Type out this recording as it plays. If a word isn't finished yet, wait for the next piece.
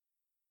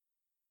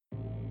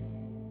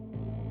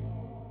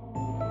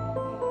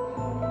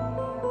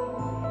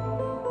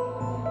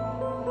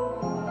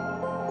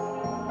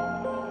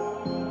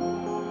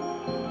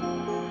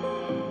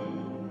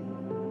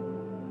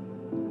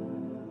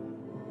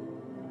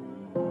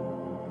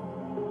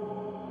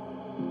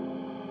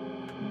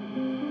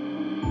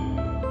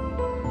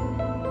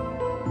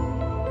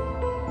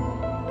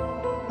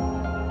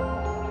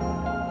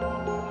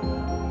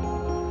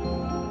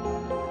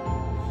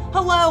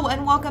Hello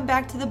and welcome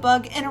back to the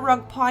Bug in a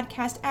Rug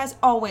podcast. As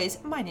always,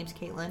 my name's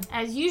Caitlin.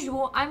 As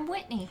usual, I'm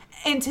Whitney.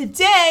 And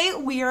today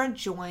we are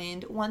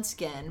joined once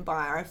again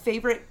by our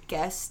favorite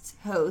guest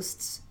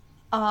hosts,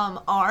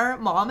 our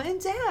mom and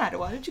dad.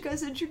 Why don't you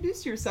guys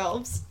introduce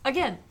yourselves?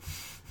 Again.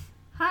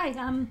 Hi,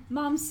 I'm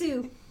Mom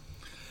Sue.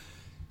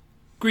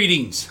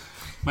 Greetings.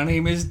 My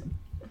name is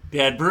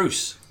Dad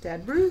Bruce.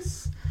 Dad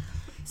Bruce.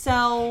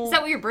 So, Is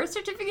that what your birth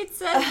certificate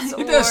says?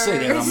 It does say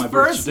that on his my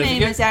birth first name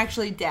certificate. is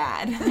actually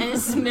Dad. And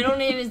his middle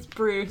name is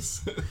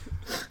Bruce.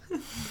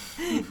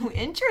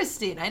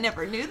 Interesting. I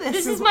never knew this.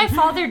 This is my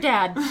father,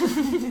 Dad.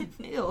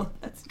 Ew,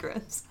 that's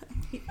gross.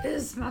 He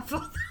is my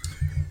father.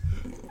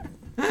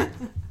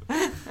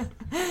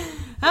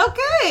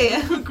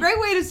 Okay. Great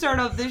way to start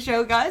off the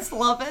show, guys.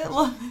 Love it.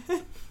 Love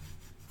it.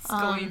 It's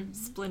going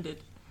splendid.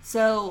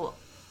 So,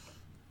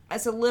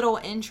 as a little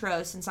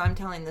intro, since I'm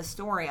telling this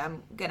story,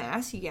 I'm going to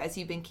ask you guys,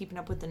 you've been keeping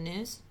up with the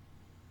news?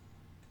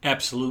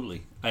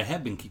 Absolutely. I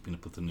have been keeping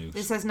up with the news.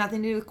 This has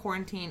nothing to do with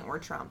quarantine or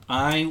Trump.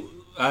 I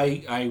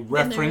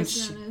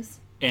reference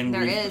and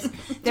There re- is.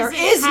 Does There it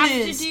is have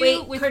news. to do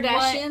Wait, with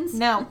Kardashians?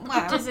 No.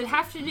 Wow. Does it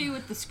have to do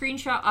with the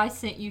screenshot I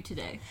sent you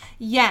today?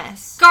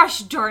 Yes.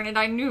 Gosh darn it,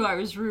 I knew I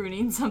was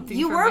ruining something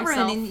You for were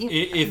myself. ruining.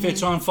 If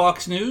it's on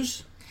Fox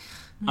News,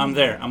 I'm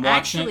there. I'm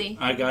watching Actually- it.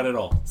 I got it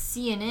all.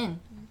 CNN.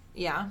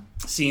 Yeah.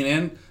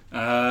 CNN? No,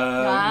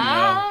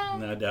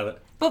 I doubt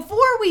it.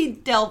 Before we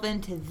delve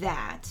into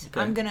that, Okay.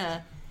 I'm going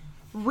to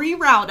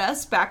reroute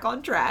us back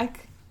on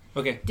track.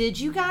 Okay. Did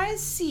you guys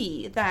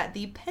see that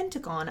the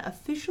Pentagon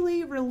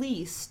officially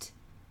released,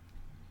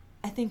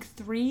 I think,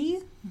 3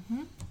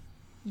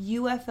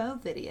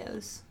 UFO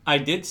videos I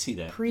did see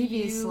that.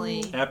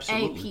 previously?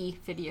 Absolutely.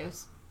 AP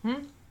videos.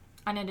 Hmm?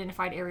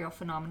 Unidentified aerial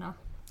phenomena.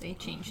 They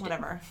changed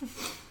Whatever.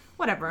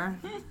 Whatever.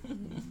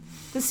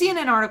 The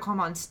CNN article I'm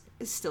on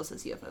still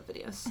says UFO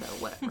videos, so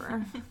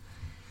whatever.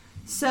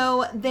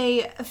 So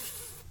they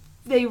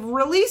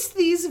released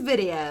these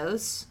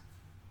videos,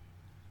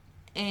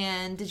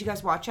 and did you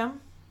guys watch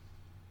them?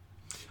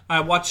 I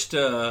watched,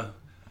 I've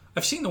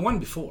seen the one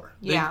before.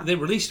 Yeah. They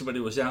released it, but it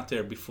was out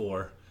there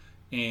before.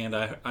 And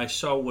I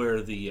saw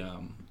where the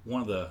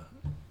one of the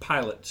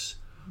pilots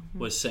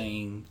was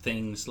saying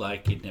things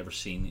like he'd never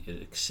seen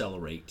it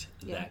accelerate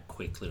that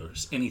quickly or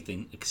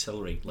anything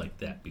accelerate like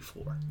that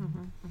before.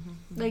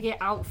 Like it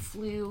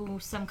outflew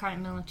some kind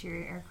of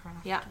military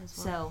aircraft. Yeah,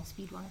 As well, so-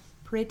 speed-wise.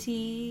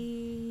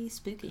 Pretty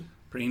spooky.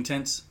 Pretty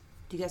intense.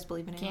 Do you guys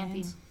believe in Camping.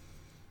 aliens?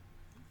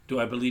 Do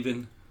I believe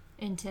in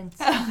Intense.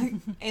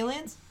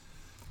 Aliens?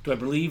 Do I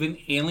believe in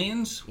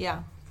aliens? Yeah.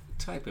 What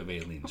type of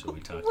aliens are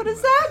we talking What is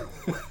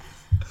about? that?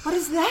 What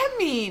does that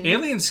mean?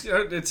 Aliens,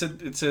 it's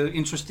a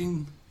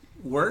interesting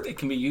word. It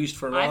can be used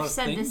for a lot I've of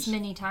said things. this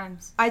many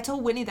times. I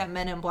told Winnie that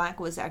Men in Black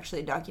was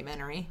actually a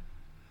documentary.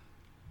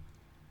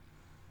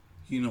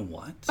 You know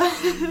what?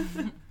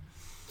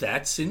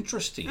 That's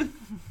interesting.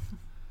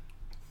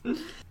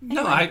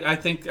 No, I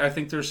think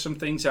there's some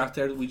things out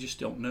there that we just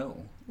don't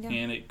know, Yeah.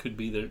 and it could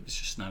be that it's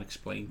just not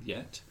explained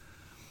yet,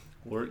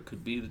 or it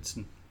could be that it's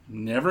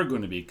never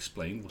going to be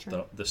explained with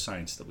True. the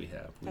science that we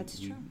have. That's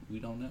true. We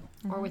don't know.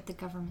 Or with the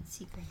government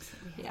secrets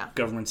that we have. Yeah.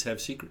 Governments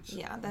have secrets.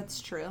 Yeah, that's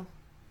true.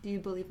 Do you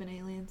believe in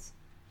aliens?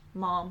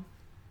 Mom.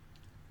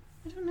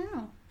 I don't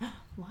know.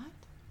 What?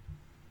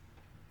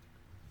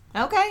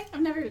 Okay.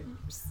 I've never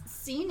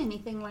seen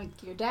anything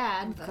like your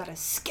dad. We've But got a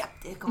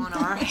skeptic on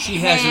our She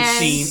hasn't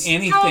hands. seen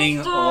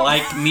anything Stop.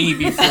 like me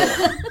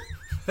before.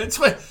 That's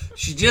what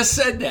she just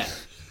said. That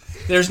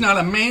there's not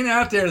a man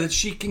out there that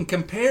she can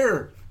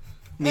compare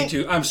me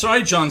to. I'm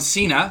sorry, John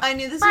Cena, I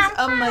knew this was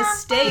a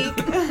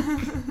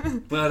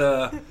mistake.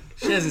 but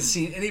she hasn't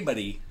seen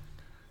anybody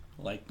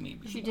like me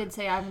before. She did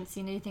say I haven't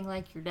seen anything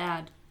like your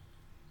dad.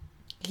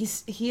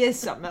 He is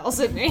something else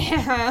in me.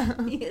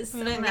 I'm he is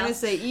not something gonna else.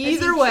 say As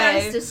either he way.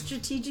 tries to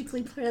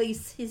strategically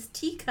place his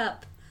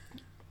teacup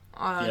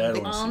On Yeah, I the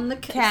don't on the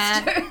coaster.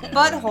 cat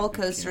butthole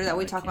coaster that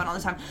we talk about all the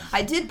time.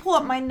 I did pull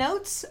up my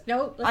notes.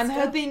 Nope. Let's I'm go.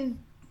 hoping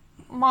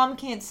Mom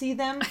can't see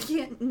them. I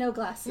can't. No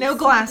glasses. No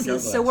glasses, No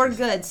so we're glasses.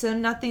 good. So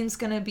nothing's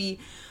gonna be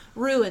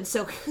ruined.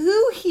 So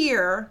who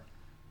here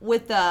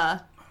with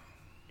a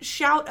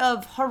shout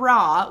of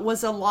hurrah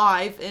was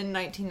alive in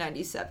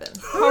 1997?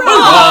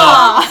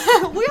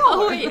 Hurrah! We all Oh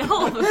were. wait,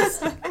 all of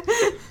us.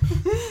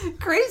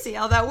 Crazy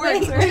how that Wait,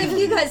 works. what if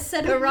you guys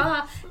said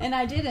hurrah and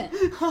I didn't?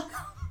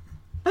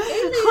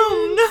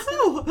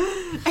 Oh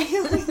no!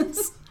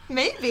 Aliens.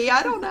 Maybe,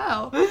 I don't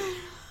know.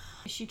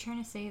 Is she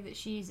trying to say that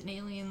she's an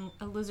alien,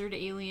 a lizard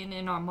alien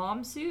in our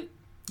mom suit?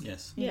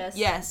 Yes. Yes.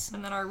 Yes,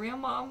 And then our real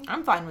mom?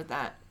 I'm fine with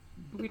that.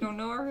 We don't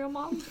know our real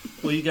mom?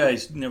 Well, you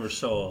guys never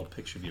saw a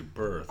picture of your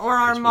birth. Or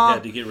our 'cause mom- We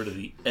had to get rid of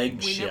the We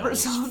eggshells never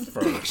saw the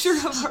first. picture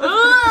of her.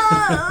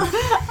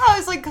 I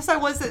was like, because I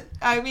wasn't,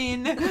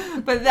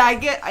 but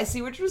I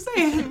see what you're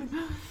saying.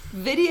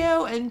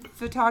 Video and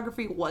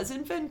photography was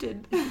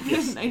invented in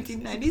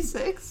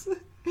 1996.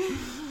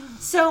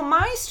 So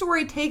my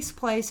story takes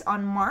place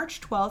on March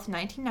 12th,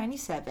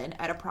 1997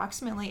 at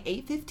approximately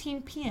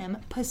 8:15 p.m.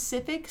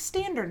 Pacific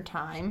Standard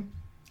Time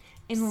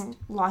in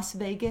Las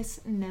Vegas,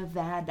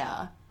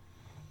 Nevada.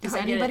 Does I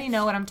get anybody it.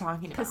 know what I'm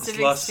talking about?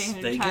 Pacific Las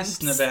Standard Vegas,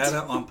 Time.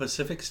 Nevada on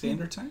Pacific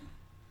Standard Time?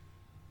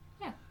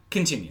 Yeah.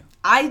 Continue.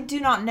 I do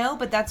not know,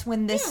 but that's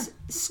when this Yeah,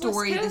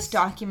 story, West this Coast.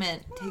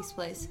 document takes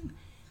place.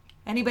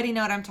 Anybody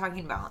know what I'm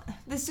talking about?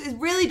 It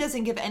really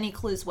doesn't give any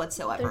clues They're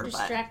whatsoever, but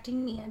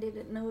distracting me. I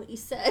didn't know what you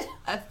said.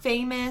 a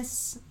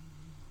famous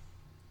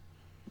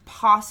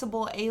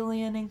possible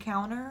alien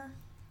encounter.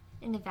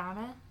 In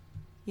Nevada?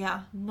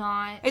 Yeah.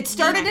 Not. It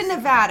started in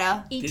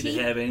Nevada. Did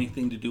it have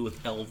anything to do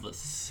with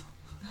Elvis?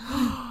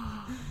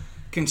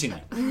 Continue.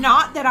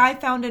 Not that I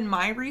found in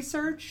my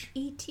research.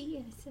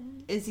 E.T. I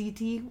said. Is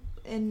E.T.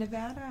 in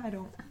Nevada?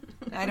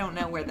 I don't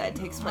know where that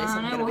takes place.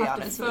 I'm I gonna will be have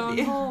to honest phone with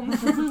you. home.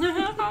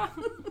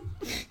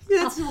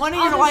 That's one of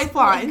I'll your just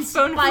lifelines.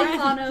 Phone a Bike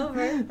friend. on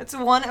over. That's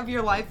one of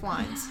your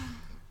lifelines.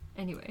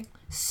 Anyway.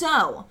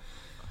 So,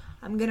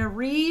 I'm gonna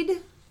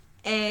read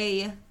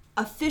a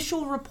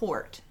official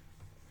report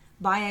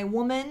by a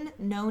woman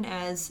known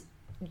as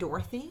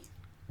Dorothy.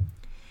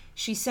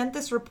 She sent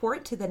this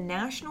report to the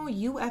National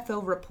UFO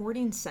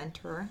Reporting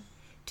Center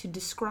to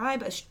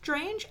describe a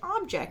strange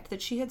object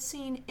that she had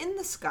seen in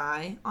the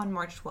sky on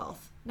March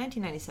 12th,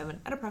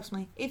 1997 at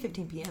approximately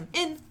 8:15 p.m.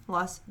 in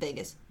Las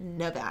Vegas,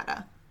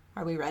 Nevada.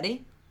 Are we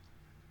ready?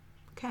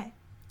 Okay.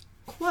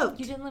 Quote.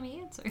 You didn't let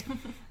me answer.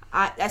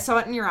 I saw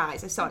it in your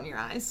eyes. I saw it in your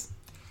eyes.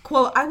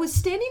 Quote, I was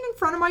standing in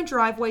front of my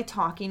driveway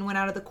talking when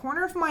out of the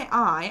corner of my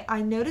eye,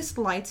 I noticed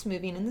lights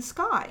moving in the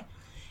sky.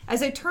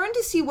 As I turned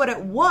to see what it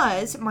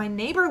was, my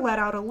neighbor let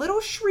out a little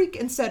shriek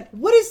and said,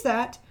 "What is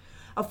that?"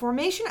 A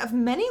formation of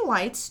many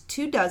lights,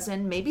 24,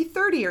 maybe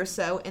 30 or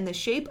so, in the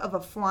shape of a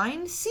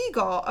flying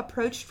seagull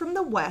approached from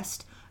the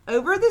west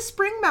over the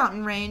Spring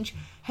Mountain Range,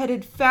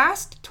 headed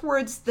fast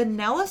towards the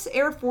Nellis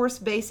Air Force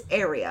Base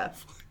area.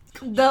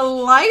 The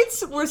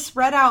lights were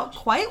spread out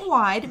quite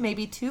wide,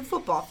 maybe 2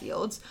 football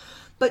fields,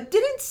 but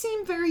didn't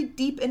seem very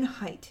deep in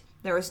height.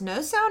 There was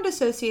no sound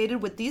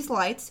associated with these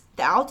lights.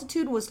 The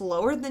altitude was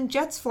lower than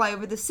jets fly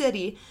over the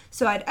city,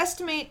 so I'd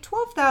estimate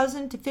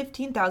 12,000 to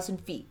 15,000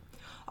 feet.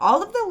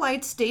 All of the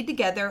lights stayed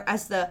together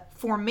as the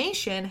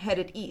formation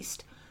headed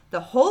east. The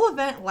whole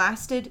event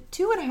lasted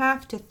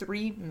 2.5 to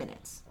 3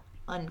 minutes.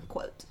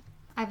 Unquote.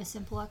 I have a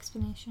simple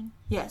explanation.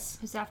 Yes.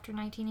 It was after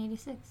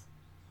 1986.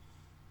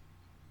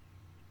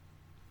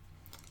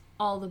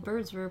 All the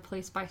birds were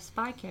replaced by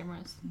spy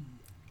cameras.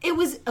 It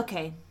was,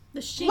 okay.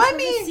 The shape Let of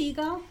me- a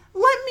seagull.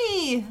 Let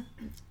me,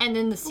 And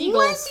then the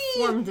seagulls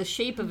me- formed the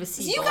shape of a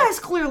seagull. you guys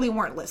clearly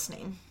weren't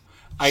listening.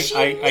 I She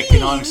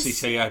can honestly means-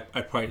 tell you I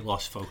probably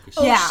lost focus.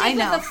 Oh, Yeah, shape I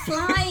know. of a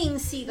flying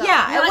seagull. Yeah,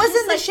 Not it wasn't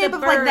just the like shape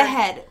of like the bird.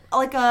 head,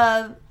 like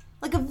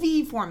a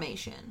V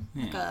formation,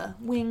 like a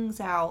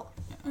wings out,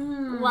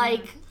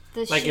 Like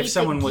the Like if shape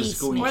someone that was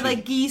geese going make. or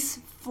like geese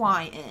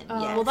fly in. yes.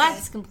 Well,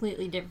 that's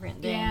completely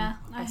different than Yeah,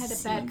 I had a bad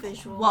seagull.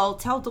 visual. Well,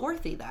 tell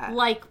Dorothy that.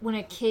 Like when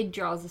a kid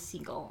draws a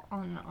seagull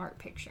on an art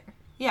picture.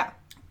 Yeah.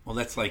 Well,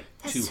 that's like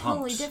That's 2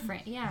 totally humps.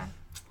 different, yeah.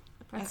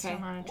 That's Okay.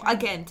 not on a trend.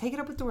 Again, take it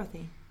up with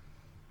Dorothy.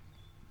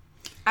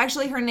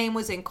 Actually, her name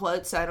was in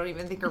quotes, so I don't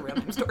even think her real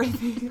name's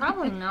Dorothy.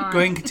 Probably not. Go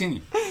ahead and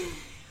continue.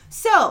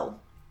 So,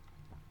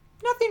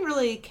 nothing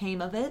really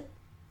came of it.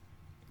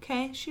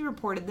 Okay, she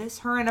reported this.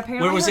 Her and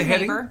apparently Where was her it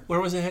heading? neighbor. Where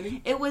was it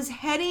heading? It was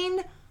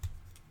heading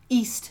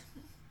east.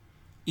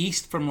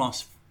 East from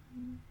Las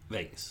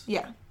Vegas.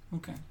 Yeah.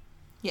 Okay.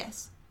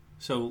 Yes.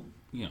 So,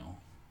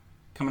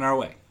 coming our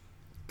way.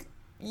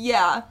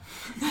 Yeah.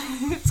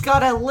 It's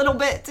got a little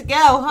bit to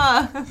go,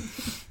 huh?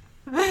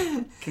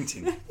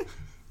 Continue.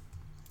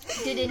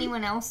 Did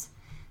anyone else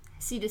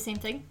see the same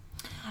thing?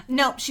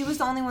 No, she was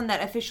the only one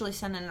that officially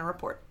sent in a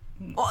report.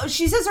 Well,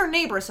 she says her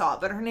neighbor saw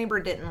it, but her neighbor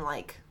didn't,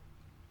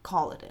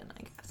 call it in,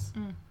 I guess.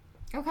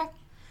 Okay.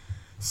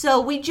 So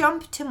we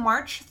jump to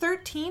March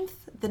 13th,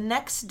 the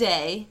next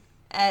day,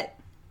 at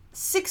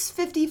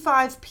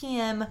 6:55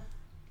 p.m.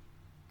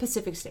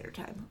 Pacific Standard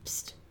Time.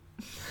 Psst.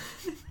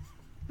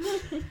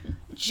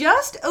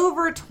 Just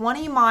over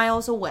 20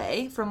 miles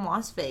away from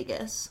Las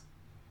Vegas,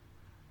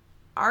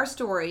 our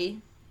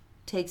story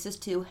takes us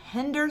to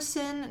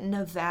Henderson,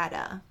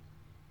 Nevada.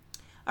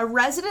 A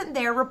resident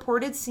there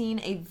reported seeing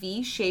a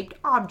V-shaped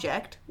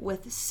object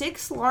with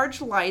 6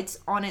 large lights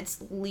on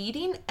its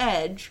leading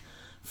edge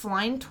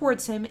flying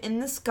towards him in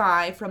the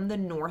sky from the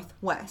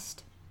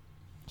northwest.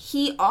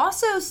 He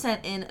also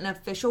sent in an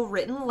official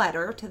written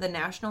letter to the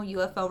National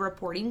UFO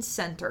Reporting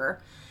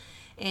Center,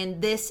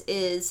 and this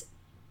is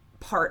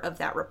part of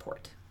that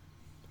report.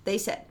 They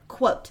said,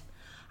 quote,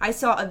 I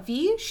saw a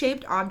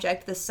V-shaped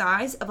object the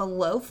size of a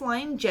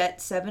low-flying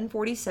jet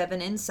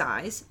 747 in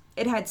size.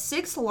 It had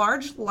 6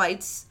 large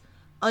lights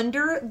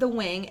under the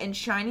wing and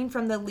shining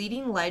from the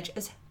leading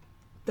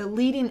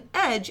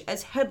edge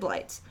as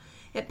headlights.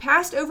 It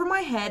passed over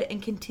my head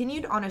and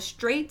continued on a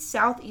straight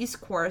southeast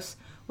course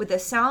with a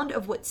sound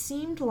of what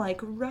seemed like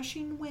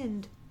rushing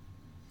wind.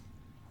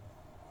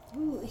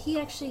 Ooh, he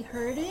actually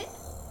heard it?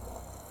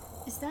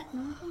 Is that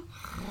normal?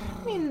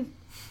 I mean,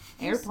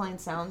 airplane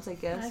sounds, I I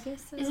guess.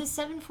 guess so. Is a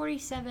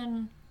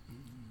 747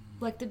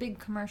 like the big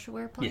commercial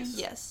airplane? Yes.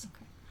 Yes.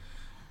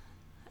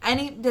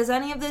 Does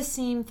any of this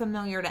seem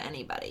familiar to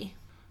anybody?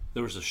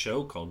 There was a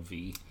show called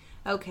V.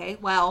 Okay,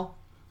 well,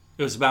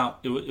 It was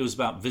about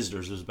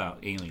visitors. It was about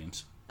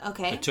aliens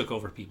okay. that took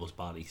over people's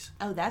bodies.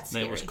 Oh, that's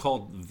scary. It was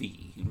called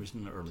V. It was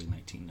in the early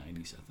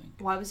 1990s, I think.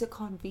 Why was it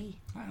called V?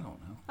 I don't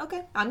know.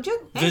 Okay, I'm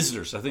just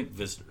Visitors. I think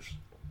visitors.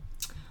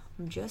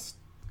 I'm just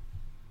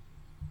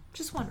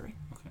wondering.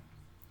 Okay.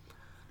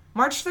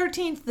 March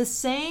 13th, the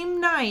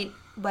same night,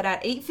 but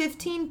at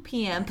 8:15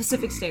 p.m.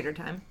 Pacific Standard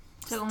Time.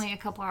 So only a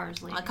couple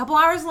hours later. A couple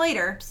hours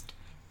later,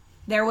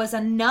 there was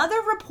another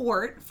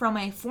report from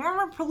a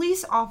former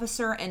police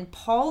officer in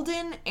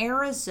Paulden,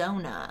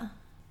 Arizona.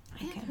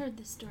 I had heard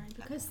this story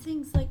because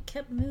things like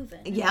kept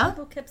moving. And Yeah?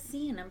 people kept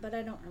seeing them, but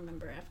I don't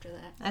remember after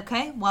that.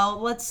 Okay, well,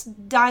 let's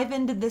dive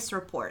into this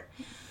report.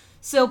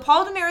 So,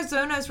 Paulden,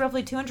 Arizona is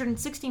roughly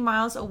 260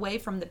 miles away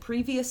from the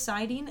previous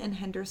sighting in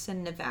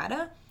Henderson,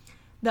 Nevada.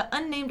 The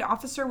unnamed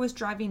officer was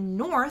driving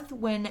north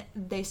when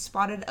they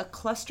spotted a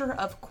cluster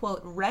of,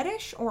 quote,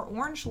 reddish or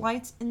orange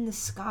lights in the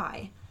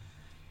sky.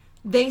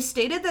 They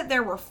stated that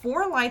there were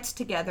 4 lights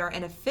together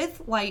and a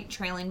 5th light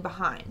trailing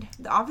behind.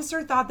 The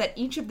officer thought that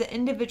each of the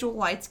individual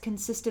lights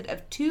consisted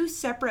of 2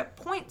 separate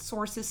point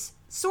sources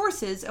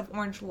of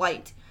orange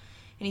light.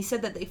 And he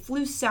said that they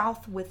flew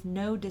south with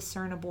no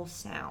discernible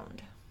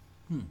sound.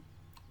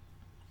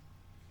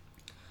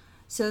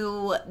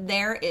 So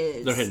there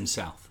is... They're heading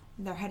south.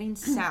 They're heading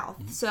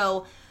south.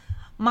 So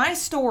my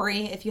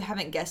story, if you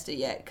haven't guessed it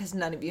yet, because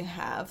none of you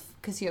have,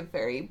 because you have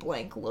very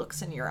blank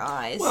looks in your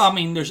eyes. Well, I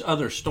mean, there's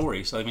other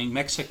stories. I mean,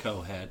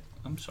 Mexico had...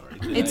 I'm sorry.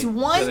 It's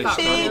one did I start?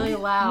 big really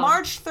loud.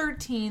 March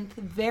 13th,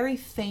 very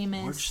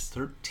famous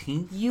March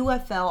 13th?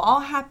 UFO.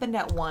 All happened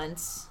at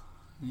once.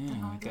 Yeah,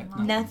 I got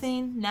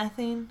Nothing.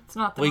 It's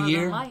not the What Northern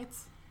year?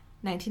 Lights.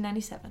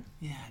 1997.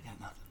 Yeah, I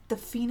got nothing. The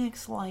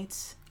Phoenix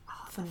Lights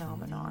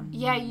phenomenon.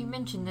 Yeah, you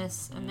mentioned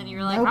this, and then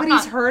you're like,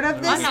 Nobody's heard of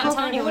this I'm not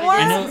telling you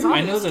what it before? is. It's all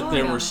I know the that story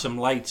there on were it. some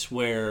lights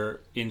where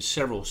in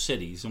several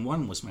cities, and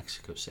one was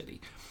Mexico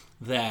City,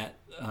 that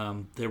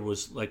there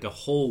was like a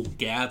whole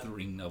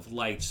gathering of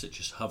lights that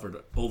just hovered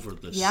over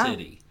the Yeah.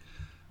 city.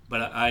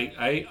 But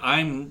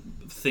I'm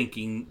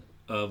thinking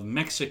of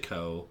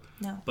Mexico,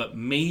 No. but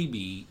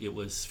maybe it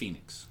was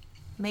Phoenix.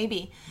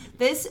 Maybe.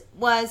 This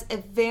was a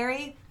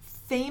very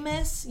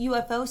famous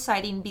UFO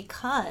sighting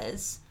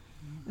because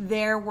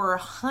there were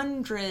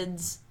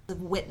hundreds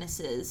of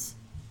witnesses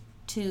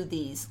to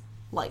these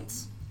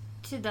lights.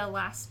 To the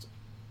last,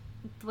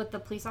 what the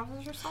police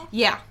officer saw?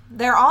 Yeah,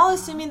 they're all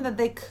assuming that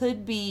they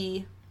could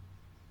be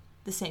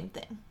the same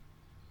thing.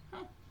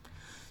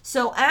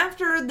 So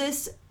after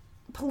this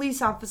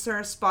police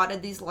officer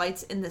spotted these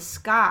lights in the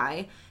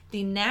sky,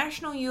 the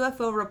National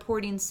UFO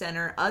Reporting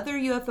Center, other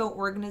UFO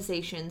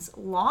organizations,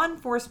 law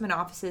enforcement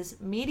offices,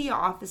 media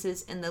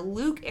offices, and the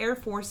Luke Air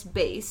Force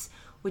Base,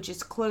 which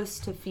is close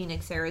to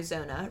Phoenix,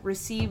 Arizona,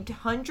 received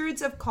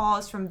hundreds of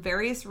calls from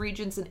various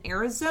regions in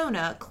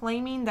Arizona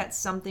claiming that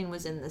something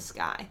was in the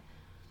sky.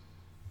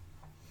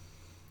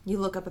 You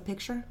look up a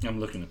picture? I'm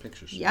looking at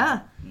pictures.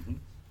 Yeah.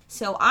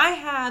 So I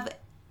have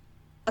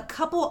a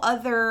couple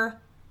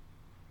other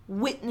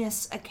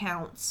witness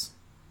accounts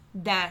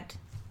that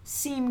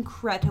seem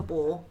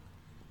credible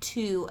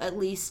to at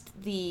least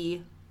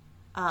the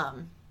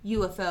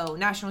UFO,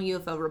 National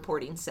UFO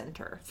Reporting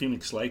Center.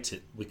 Phoenix Lights at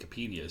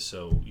Wikipedia,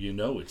 so you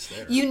know it's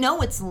there. You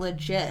know it's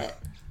legit.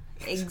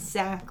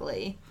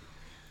 Exactly.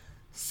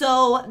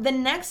 So the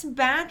next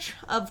batch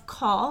of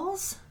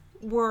calls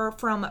were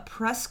from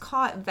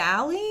Prescott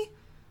Valley,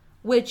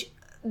 which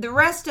the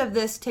rest of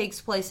this takes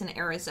place in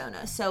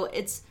Arizona. So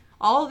it's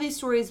all of these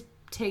stories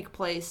take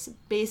place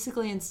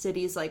basically in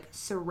cities like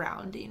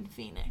surrounding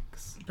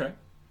Phoenix. Okay.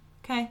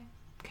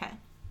 Okay.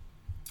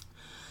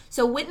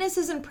 So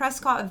witnesses in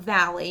Prescott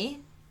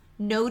Valley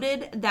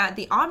noted that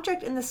the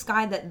object in the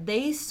sky that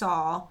they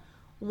saw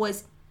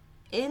was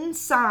in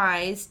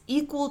size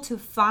equal to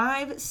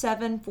 5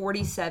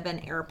 747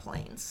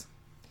 airplanes.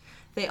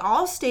 They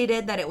all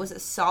stated that it was a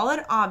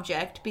solid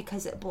object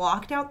because it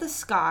blocked out the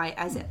sky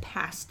as it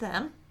passed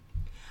them.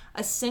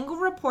 A single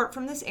report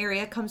from this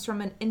area comes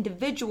from an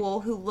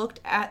individual who looked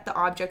at the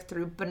object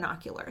through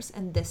binoculars,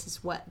 and this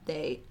is what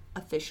they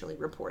officially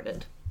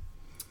reported.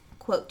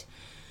 Quote,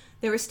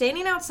 they were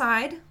standing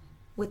outside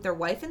with their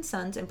wife and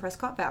sons in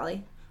Prescott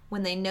Valley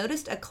when they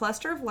noticed a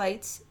cluster of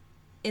lights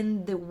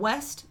in the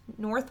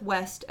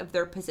west-northwest of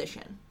their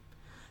position.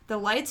 The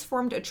lights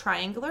formed a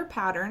triangular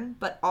pattern,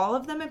 but all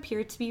of them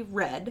appeared to be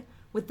red,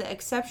 with the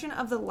exception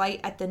of the light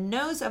at the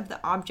nose of the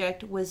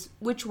object,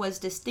 which was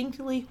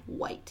distinctly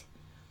white.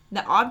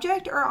 The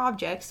object or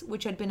objects,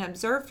 which had been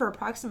observed for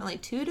approximately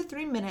 2 to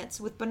 3 minutes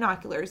with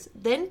binoculars,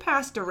 then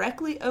passed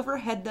directly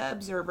overhead the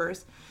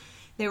observers.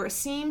 They were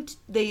seen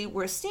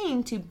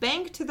to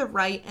bank to the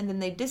right, and then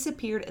they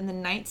disappeared in the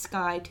night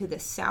sky to the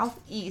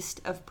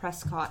southeast of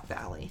Prescott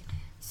Valley.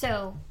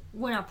 So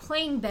when a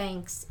plane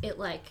banks, it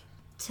like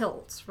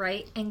tilts,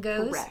 right? And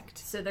goes. Correct.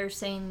 So they're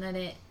saying that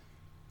it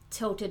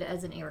tilted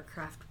as an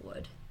aircraft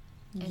would.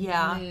 And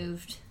Yeah.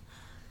 moved.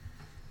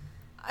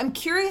 I'm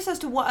curious as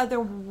to what other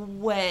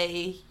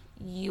way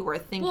you were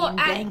thinking Well,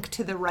 bank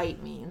to the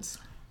right means.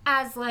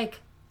 As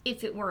like,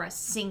 if it were a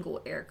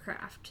single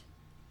aircraft,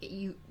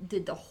 you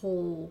did the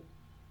whole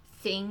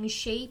thing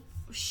shift?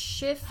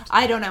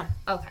 I don't know.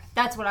 Okay,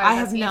 that's what I was I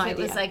have asking, no if idea.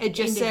 It was like it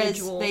just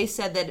individual. says, they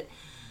said that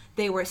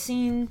they were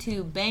seen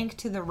to bank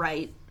to the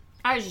right.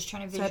 I was just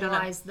trying to So I don't know.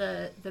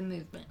 visualize the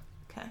movement.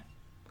 Okay.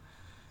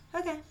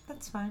 Okay,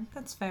 that's fine.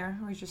 That's fair.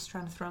 Or he's just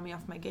trying to throw me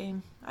off my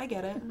game. I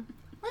get it.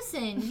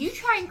 Listen, you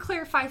try and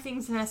clarify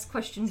things and ask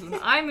questions when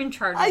I'm in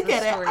charge of I the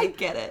get it. story. I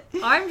get it.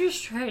 I'm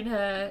just trying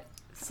to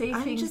say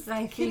I'm things just that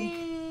I think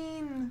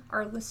kidding.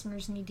 our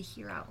listeners need to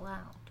hear out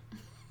loud.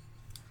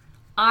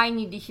 I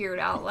need to hear it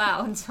out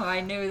loud so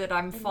I know that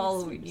I'm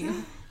following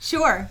you.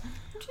 Sure.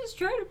 I'm just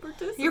trying to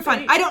participate. You're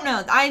fine. I don't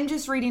know. I'm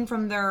just reading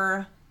from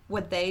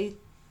what they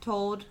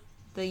told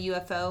the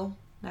UFO,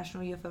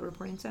 National UFO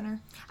Reporting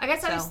Center. I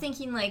guess I was So.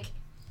 thinking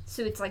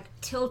so it's like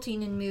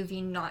tilting and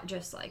moving, not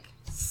just like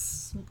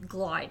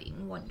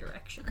gliding one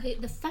direction. Okay,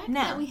 the fact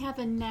No. that we have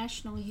a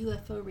national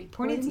UFO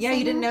reporting Yeah,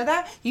 you didn't center- know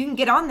that? You can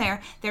get on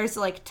there. There's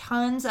like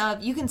tons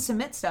of, you can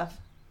submit stuff.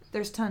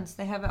 There's tons.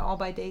 They have it all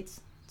by dates.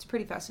 It's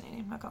pretty fascinating.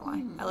 I'm not gonna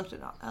lie.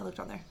 I looked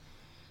on there.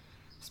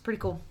 It's pretty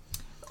cool.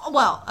 Oh,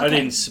 well, okay. I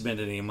didn't submit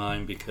any of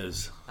mine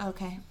because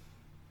Okay.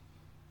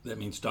 that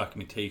means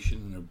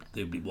documentation, and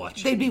they'd be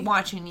watching. They'd be me.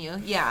 watching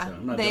you. Yeah. So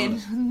I'm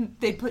not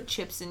They'd put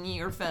chips in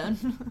your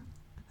phone.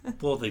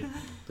 Well, they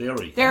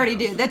already. They already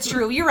do. That's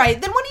true. You're right.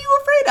 Then what are you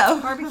afraid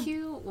of?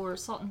 Barbecue or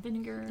salt and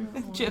vinegar.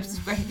 Or... Chips.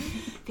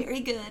 Very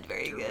good.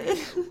 Very good.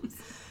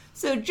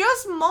 So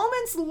just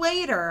moments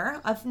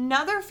later,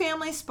 another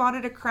family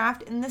spotted a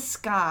craft in the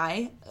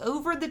sky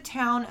over the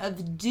town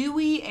of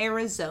Dewey,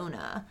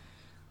 Arizona.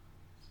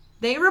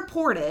 They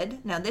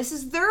reported, now this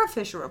is their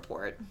official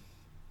report,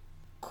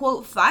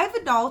 quote, 5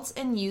 adults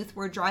and youth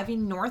were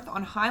driving north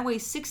on Highway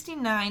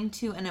 69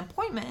 to an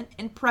appointment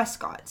in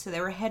Prescott. So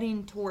they were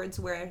heading towards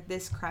where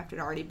this craft had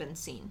already been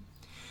seen,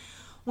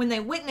 when they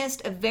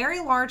witnessed a very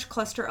large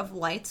cluster of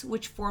lights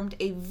which formed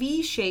a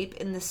V shape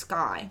in the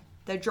sky.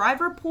 The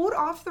driver pulled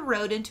off the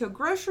road into a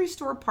grocery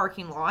store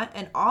parking lot,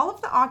 and all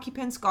of the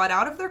occupants got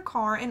out of their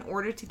car in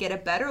order to get a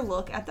better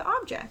look at the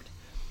object.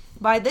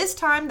 By this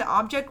time, the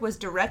object was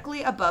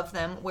directly above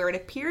them, where it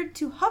appeared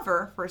to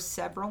hover for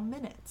several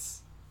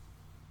minutes.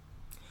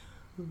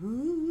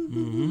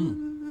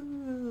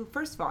 Ooh.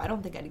 First of all, I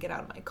don't think I'd get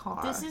out of my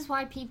car. This is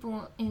why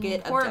people in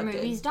Get horror abducted.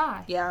 movies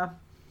die. Yeah,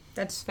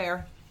 that's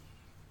fair.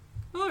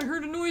 Oh, I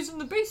heard a noise in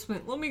the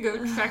basement. Let me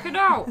go check it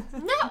out.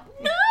 No!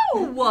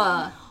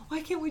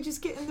 Why can't we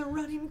just get in the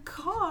running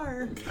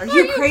car? Are Are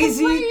you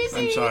crazy?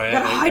 I'm sorry.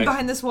 Gotta hide I,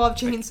 behind this wall of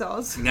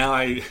chainsaws. now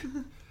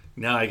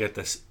I got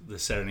the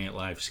Saturday Night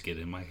Live skit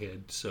in my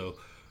head. So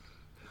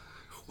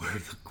where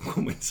the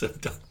woman's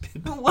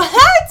abducted. What?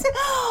 What?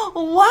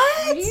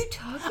 What are you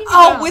talking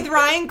Oh, about? with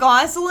Ryan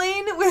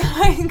Gosling? With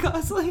Ryan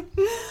Gosling?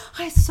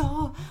 I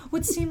saw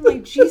what seemed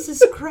like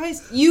Jesus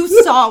Christ. You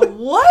saw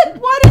what?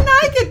 Why didn't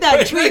I get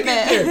that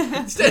treatment?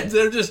 Instead,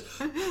 they're just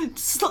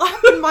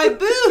Slapping my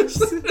boobs.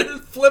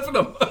 flipping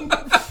them.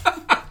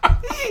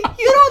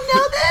 You don't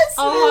know this?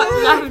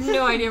 Oh, I have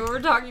no idea what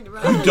we're talking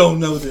about. Don't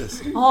know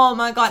this. Oh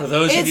my god. For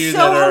those it's of you so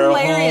that are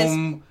hilarious. at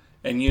home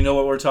and you know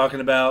what we're talking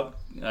about,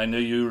 I know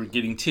you're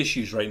getting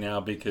tissues right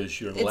now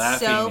because you're It's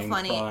laughing so and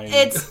funny. crying.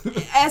 It's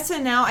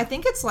SNL. I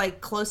think it's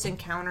like Close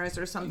Encounters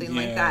or something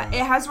like that.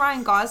 Yeah. It has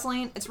Ryan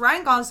Gosling. It's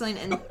Ryan Gosling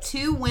and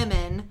 2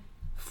 women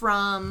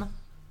from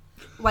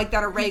that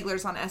are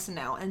regulars on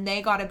SNL, and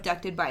they got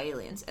abducted by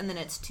aliens. And then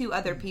it's 2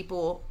 other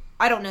people,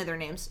 I don't know their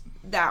names,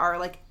 that are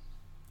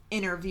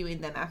interviewing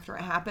them after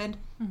it happened.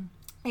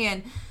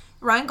 And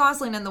Ryan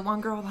Gosling and the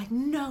one girl were like,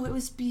 no, it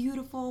was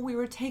beautiful. We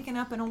were taken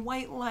up in a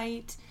white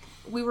light.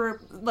 We were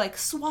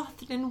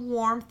swathed in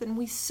warmth, and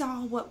we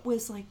saw what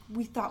was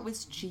we thought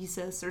was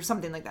Jesus or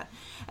something like that.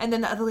 And then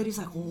the other lady's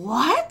like,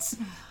 what?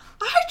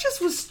 I just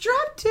was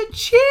strapped to a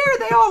chair.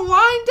 They all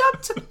lined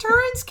up.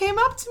 Turns came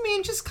up to me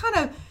and just kind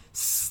of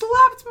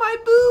slapped my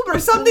boob or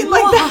something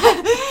like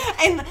that.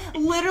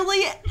 And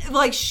literally,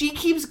 she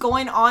keeps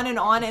going on,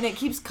 and it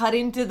keeps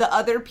cutting to the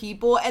other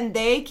people, and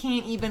they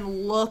can't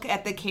even look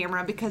at the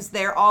camera because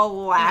they're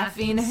all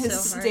laughing Laughing so hard.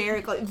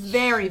 hysterically.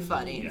 Very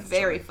funny. Yeah,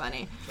 very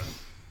funny.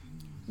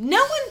 No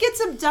one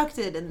gets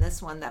abducted in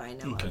this one that I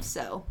know Okay. of,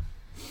 so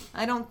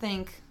I don't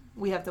think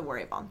we have to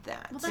worry about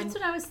that. Well, that's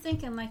what I was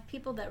thinking.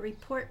 People that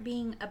report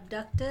being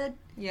abducted,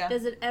 Yeah.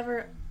 does it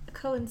ever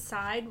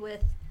coincide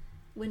with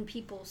when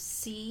people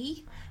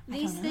see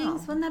these don't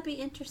things? know. Wouldn't that be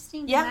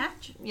interesting Yeah. to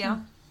match? Yeah.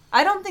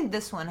 I don't think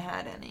this one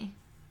had any.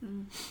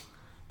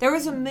 There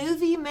was a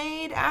movie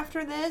made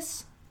after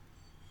this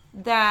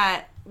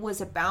that was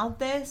about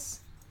this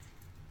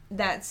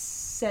that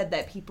said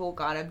that people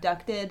got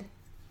abducted,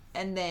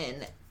 and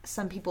then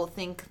some people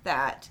think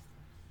that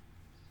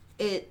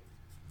it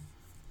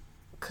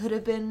could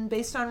have been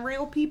based on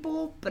real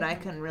people, but I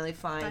couldn't really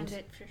Find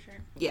it for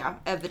sure.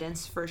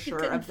 evidence for sure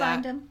couldn't of that.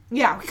 find 'em?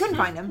 Yeah, we couldn't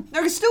find them.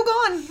 They're still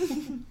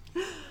gone.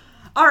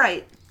 All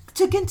right.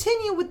 To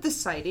continue with the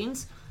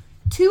sightings,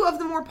 2 of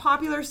the more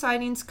popular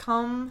sightings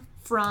come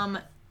from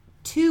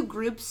 2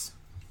 groups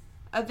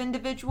of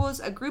individuals.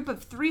 A group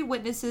of 3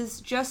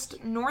 witnesses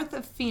just north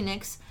of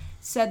Phoenix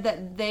said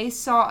that they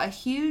saw a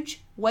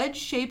huge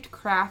wedge-shaped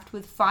craft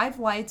with 5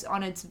 lights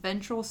on its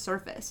ventral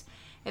surface.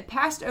 It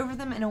passed over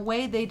them in a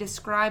way they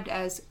described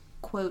as,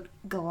 quote,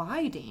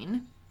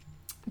 gliding.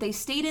 They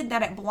stated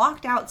that it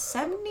blocked out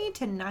 70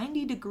 to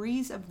 90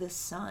 degrees of the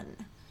sun.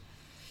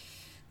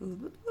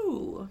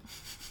 Ooh.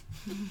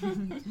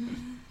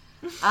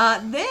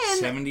 Then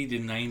 70 to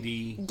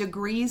 90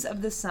 degrees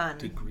of the sun.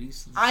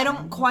 degrees. Of the I sun?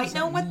 don't quite What does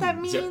know what that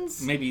mean? Is that-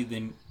 means. maybe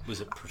then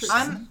was it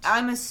percent?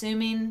 I'm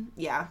assuming,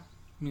 yeah.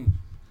 I mean,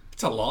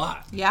 it's a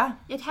lot. Yeah.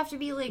 It'd have to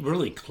be like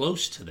Really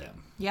close to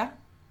them. Yeah.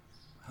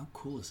 How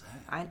cool is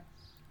that? I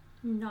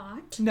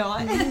Not. no.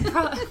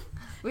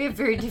 we have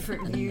very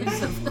different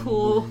views of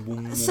cool.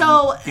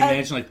 So Can you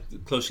imagine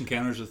like Close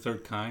Encounters of the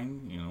Third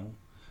Kind? You know,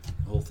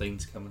 the whole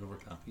thing's coming over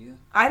top of you.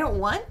 I don't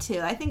want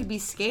to. I think it'd be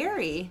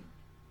scary.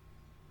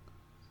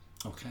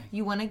 Okay.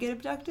 You want to get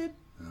abducted?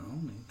 No,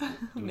 maybe.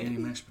 Do we need any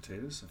mashed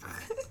potatoes?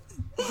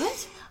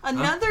 What?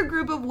 Another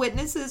group of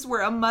witnesses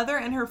were a mother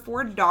and her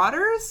 4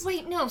 daughters.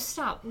 Wait, no,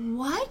 stop.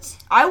 What?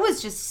 I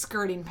was just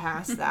skirting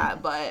past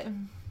that, but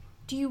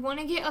Do you want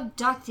to get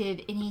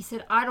abducted? And he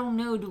said, I don't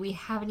know. Do we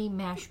have any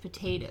mashed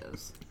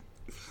potatoes?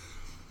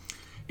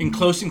 In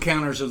Close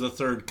Encounters of the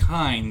Third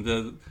Kind,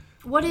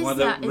 What is one of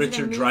that? the Is it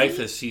a Richard movie?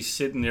 Dreyfuss, he's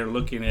sitting there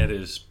looking at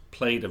his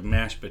plate of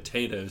mashed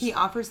potatoes. he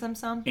offers them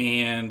some.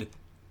 And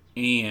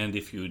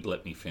if you would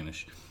let me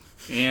finish.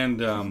 And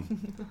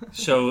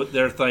so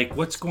they're like,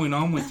 what's going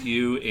on with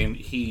you? And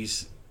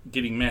he's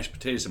getting mashed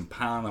potatoes and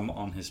piling them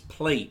on his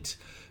plate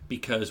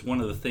because one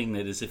of the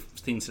things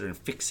that are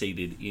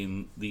fixated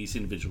in these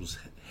individuals'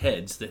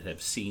 heads that have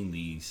seen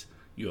these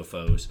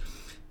UFOs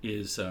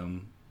is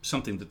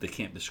something that they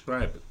can't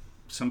describe.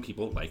 Some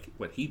people, like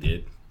what he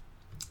did,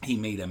 he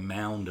made a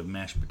mound of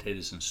mashed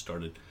potatoes and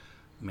started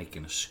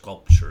making a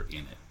sculpture in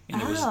it.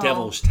 And it was Oh.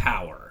 Devil's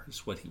Tower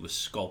is what he was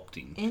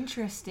sculpting.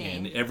 Interesting.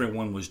 And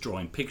everyone was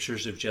drawing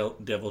pictures of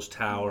Devil's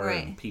Tower,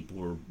 Right. and people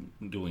were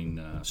doing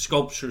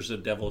sculptures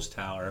of Devil's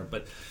Tower.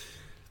 But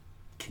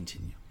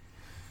continue.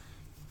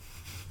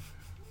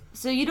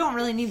 So you don't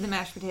really need the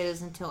mashed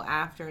potatoes until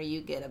after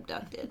you get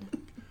abducted.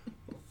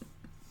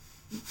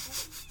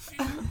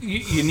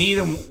 You need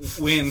them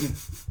when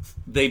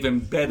they've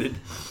embedded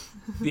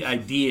the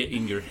idea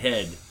in your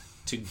head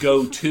to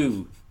go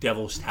to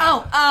Devil's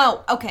Tower.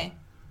 Oh, okay.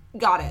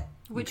 Got it.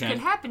 Which Okay.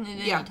 could happen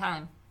at Yeah. any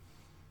time.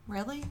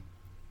 Really?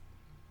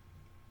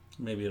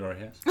 Maybe it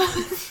already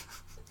has.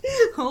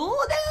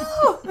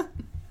 Oh no!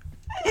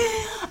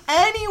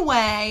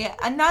 Anyway,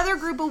 another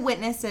group of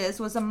witnesses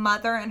was a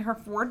mother and her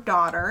 4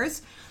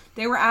 daughters.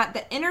 They were at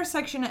the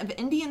intersection of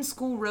Indian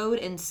School Road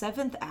and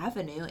 7th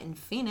Avenue in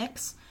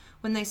Phoenix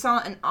when they saw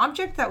an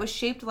object that was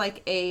shaped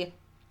like a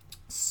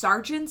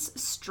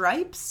sergeant's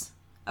stripes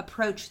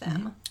approach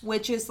them,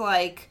 which is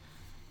like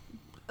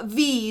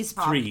V's.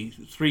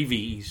 Three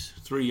V's,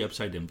 3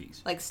 upside down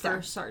V's Like stars.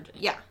 First sergeant.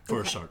 Yeah.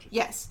 for a sergeant.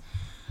 Yes.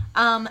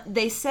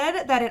 They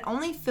said that it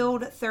only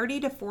filled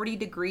 30 to 40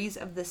 degrees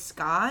of the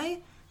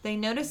sky. They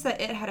noticed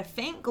that it had a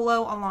faint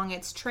glow along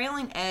its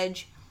trailing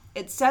edge.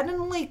 It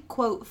suddenly,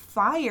 quote,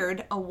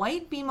 fired a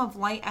white beam of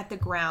light at the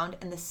ground,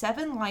 and the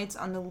 7 lights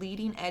on the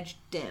leading edge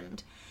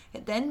dimmed.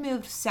 It then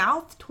moved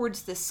south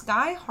towards the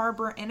Sky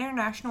Harbor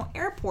International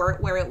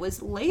Airport, where it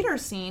was later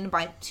seen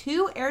by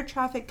 2 air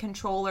traffic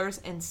controllers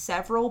and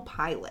several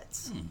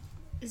pilots.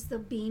 Is the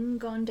beam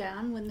gone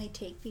down when they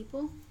take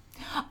people?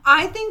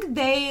 I think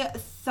they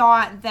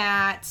thought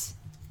that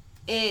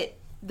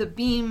the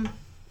beam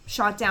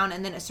shot down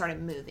and then it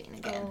started moving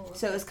again. Oh, okay.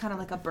 So it was kind of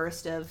like a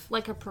burst of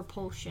Like a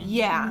propulsion.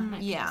 yeah.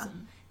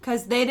 mechanism.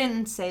 Because they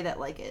didn't say that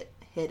like it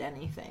hit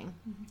anything.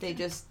 They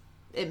just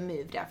it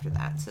moved after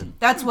that. So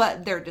that's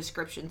what their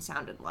description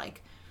sounded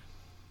like.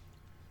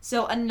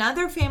 So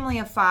another family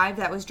of 5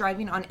 that was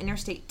driving on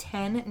Interstate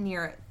 10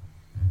 near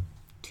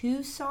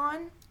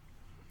Tucson,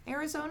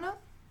 Arizona.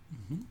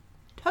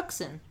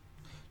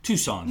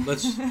 Tucson.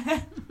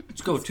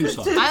 Let's go with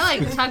Tucson. I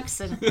like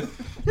Tucson.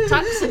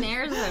 Tucson,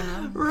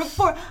 Arizona.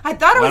 Report. I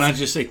thought it Why was not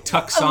just say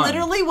Tucson?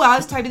 literally while I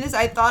was typing this,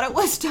 I thought it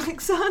was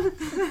Tucson.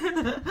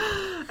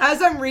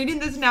 As I'm reading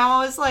this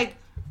now, I was like,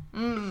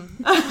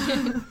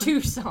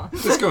 Tucson.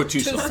 Let's go with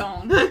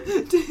Tucson.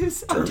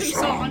 Tucson.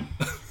 Tucson.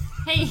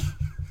 Hey.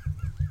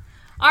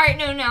 All right,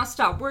 no, now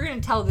stop. We're going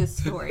to tell this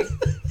story.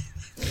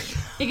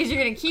 Because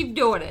you're going to keep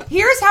doing it.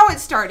 Here's how it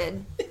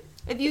started.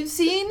 If you've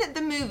seen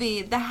the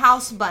movie The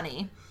House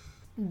Bunny,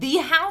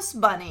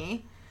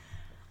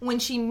 when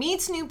she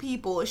meets new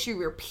people, she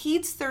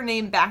repeats their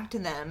name back to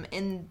them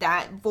in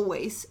that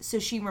voice so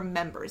she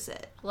remembers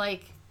it.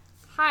 Like,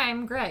 hi,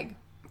 I'm Greg.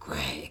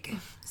 Greg.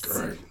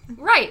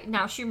 Right,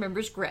 now she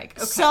remembers Greg.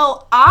 Okay.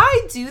 So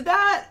I do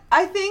that,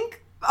 I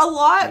think, a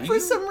lot Do for you?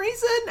 some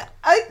reason.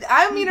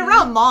 I mean,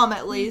 around Mom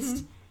at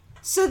least.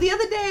 So the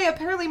other day,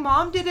 apparently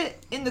Mom did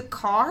it in the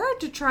car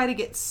to try to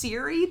get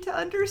Siri to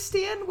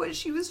understand what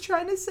she was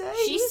trying to say.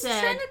 She He's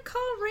said- trying to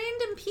call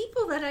random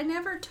people that I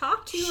never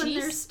talked to and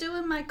they're She's- still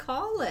in my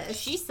call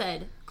list. She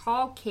said,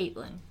 call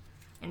Caitlin.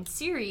 And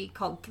Siri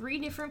called 3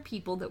 different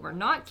people that were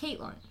not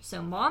Caitlin.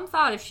 So Mom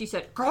thought if she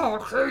said, call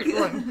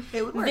Caitlin,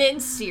 It would work. then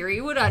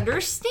Siri would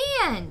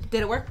understand.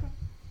 Did it work?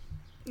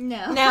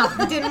 No. No,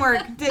 it didn't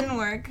work. Didn't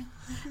work.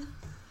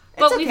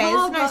 But It's we've okay.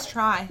 all It's a nice got-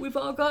 try. We've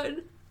all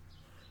gotten...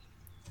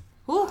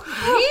 Ooh.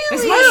 Really?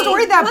 Is my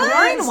story that What?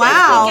 boring? Says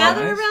Wow. we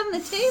gather around the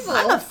table.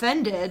 I'm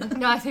offended.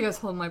 No, I think I was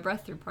holding my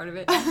breath through part of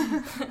it.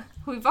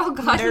 We've all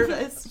gotten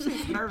Nervous.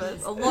 She's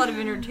nervous. a lot of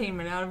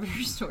entertainment out of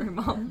your story,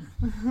 Mom.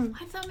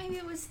 I thought maybe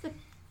it was the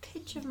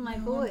pitch of my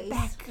voice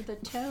back. or the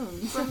tone.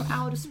 From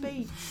outer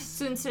space.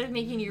 So instead of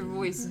making your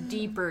voice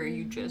deeper,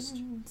 you just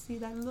See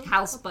that look?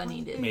 house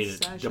bunnied it. Made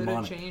it I should have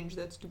demonic. changed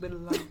that stupid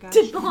like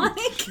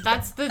Demonic.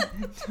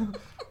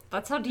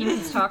 That's how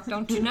demons talk,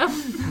 don't you know?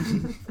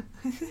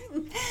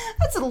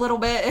 That's a little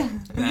bit.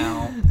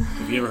 Now,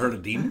 have you ever heard a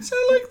demon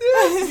sound like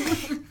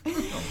this? I don't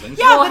think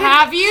so. Yeah, Well, but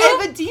have you?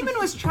 If a demon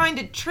was trying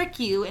to trick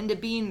you into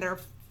being their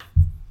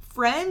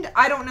friend,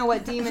 I don't know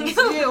what demons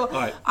do.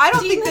 right. I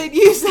don't think they'd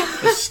use that.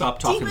 Let's stop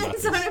talking about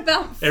Demons this. aren't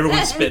about Everyone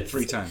friends. spit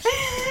 3 times.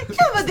 Yeah,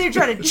 but they're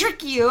trying to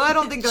trick you. I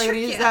don't think they're going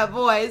to use that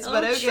voice,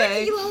 but Oh, okay.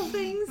 tricky little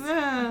things. I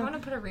Yeah. want to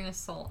put a ring of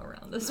salt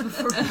around this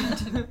before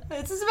we do.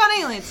 This is about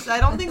aliens. I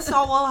don't think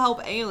Saul will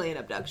help alien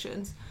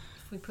abductions.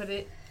 If we put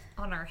it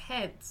on our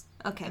heads,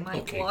 Okay. it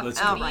might Okay, block let's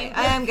the All go. right.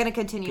 view. I am going to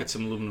continue. Get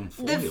some aluminum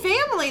foil. The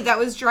family that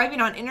was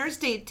driving on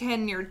Interstate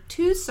 10 near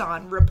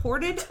Tucson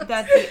reported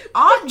that the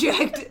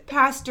object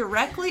passed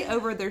directly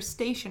over their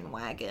station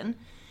wagon.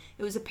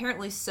 It was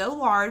apparently so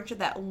large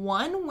that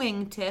one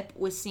wingtip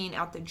was seen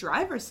out the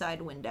driver's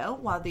side window,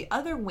 while the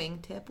other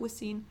wingtip was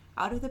seen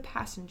out of the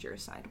passenger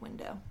side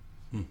window.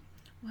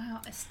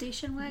 Wow, a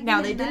station wagon.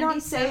 Now, they in did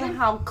not say 97?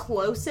 how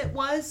close it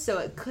was, so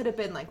it could have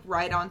been like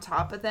right on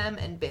top of them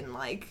and been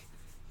like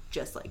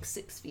just like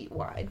 6 feet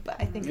wide, but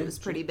I think it was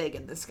pretty big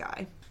in the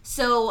sky.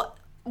 So,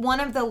 one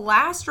of the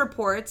last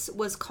reports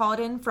was called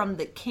in from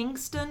the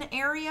Kingston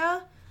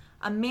area.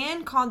 A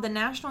man called the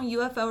National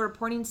UFO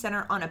Reporting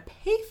Center on a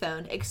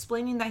payphone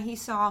explaining that he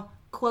saw,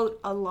 quote,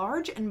 a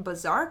large and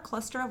bizarre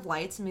cluster of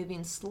lights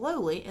moving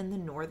slowly in the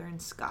northern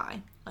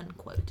sky,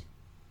 unquote.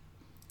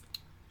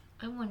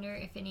 I wonder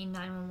if any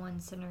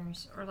 911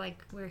 centers or like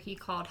where he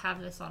called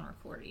have this on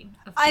recording.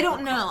 of I people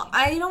don't know. calling.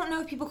 I don't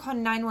know if people called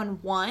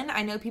 911.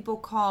 I know people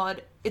called,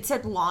 it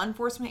said law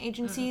enforcement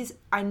agencies.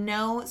 I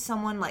know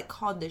someone like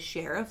called the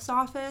sheriff's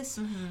office,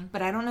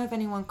 but I don't know if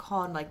anyone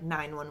called like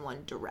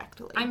 911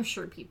 directly. I'm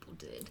sure people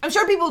did. I'm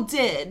sure people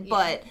did,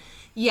 but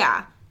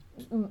yeah,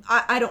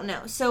 I don't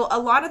know. So a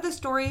lot of the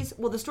stories,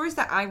 well, the stories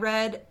that I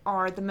read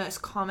are the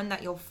most common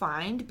that you'll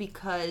find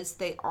because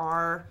they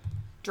are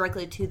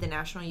directly to the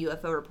National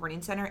UFO Reporting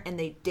Center, and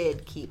they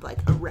did keep like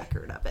a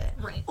record of it.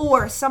 Right.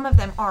 Or some of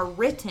them are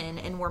written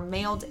and were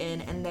mailed in,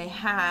 and they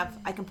have,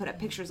 I can put up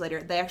pictures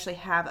later, they actually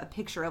have a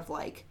picture of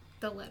like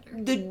The letter.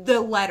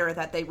 the letter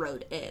that they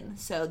wrote in.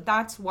 So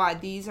that's why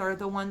these are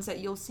the ones that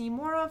you'll see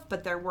more of,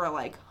 but there were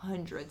like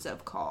hundreds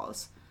of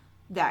calls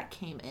that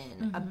came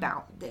in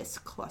about this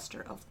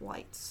cluster of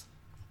lights.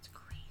 It's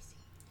crazy.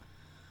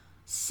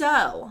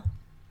 So,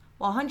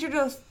 while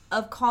hundreds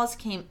of calls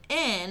came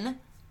in,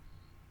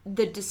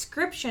 the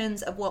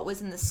descriptions of what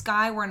was in the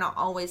sky were not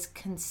always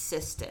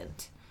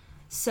consistent.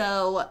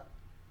 So,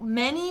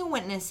 many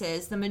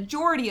witnesses, the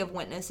majority of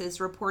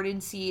witnesses,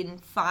 reported seeing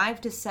 5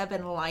 to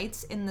 7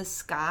 lights in the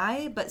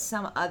sky, but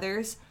some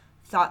others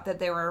thought that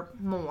there were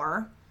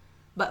more.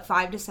 But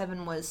 5 to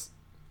 7 was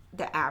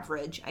the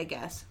average, I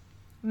guess.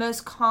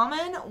 Most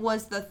common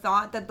was the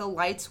thought that the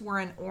lights were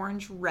an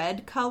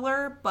orange-red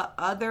color, but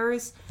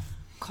others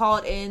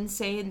called in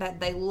saying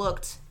that they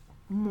looked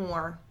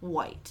more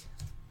white.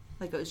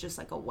 Like it was just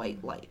like a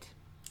white light.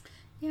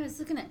 Yeah, I was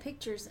looking at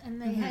pictures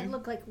and they had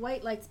looked like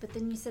white lights, but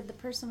then you said the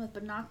person with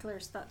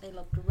binoculars thought they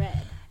looked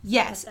red.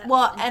 Yes. But that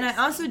Well, was and I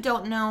interesting. also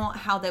don't know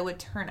how they would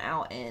turn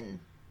out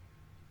in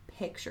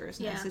pictures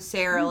Yeah.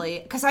 necessarily.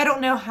 Because I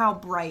don't know how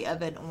bright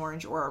of an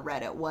orange or a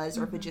red it was,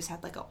 or if it just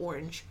had like an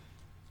orange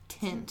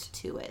tint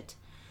to it.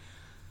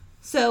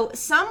 So,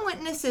 some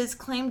witnesses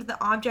claimed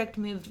the object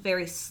moved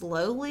very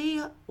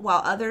slowly,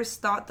 while others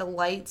thought the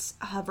lights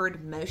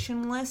hovered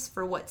motionless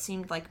for what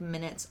seemed like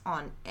minutes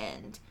on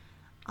end.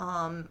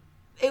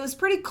 It was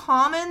pretty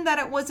common that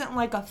it wasn't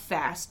like a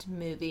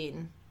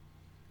fast-moving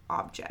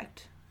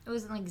object. It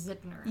wasn't like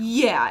zipping around.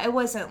 Yeah, it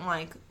wasn't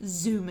like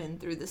zooming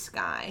through the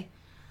sky.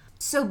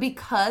 So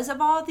because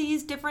of all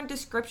these different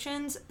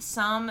descriptions,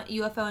 some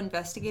UFO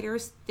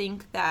investigators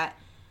think that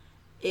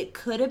it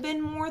could have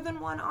been more than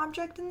one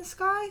object in the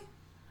sky.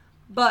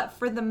 But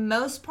for the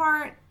most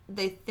part,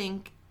 they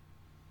think,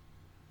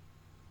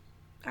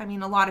 I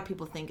mean, a lot of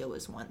people think it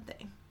was one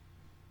thing.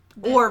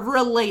 Or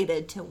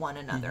related to one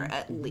another,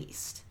 at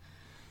least.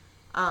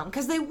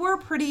 Because they were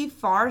pretty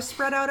far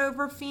spread out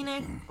over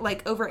Phoenix,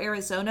 like over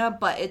Arizona,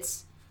 but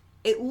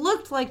it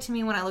looked like to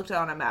me when I looked at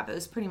it on a map, it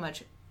was pretty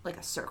much like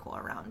a circle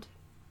around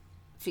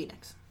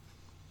Phoenix.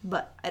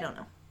 But I don't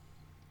know.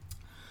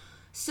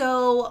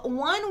 So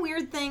one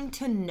weird thing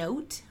to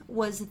note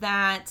was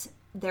that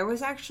there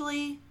was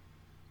actually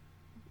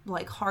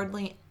like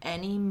hardly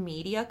any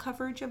media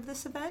coverage of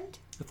this event.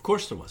 Of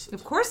course there wasn't.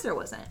 Of course there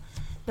wasn't.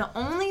 The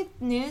only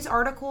news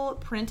article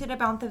printed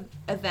about the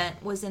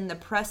event was in the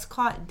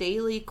Prescott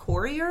Daily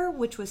Courier,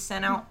 which was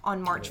sent out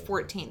on March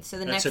 14th, so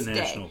the That's next a day.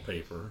 national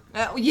paper.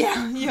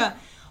 Yeah.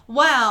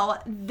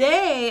 Well,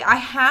 I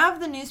have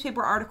the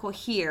newspaper article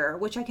here,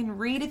 which I can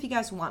read if you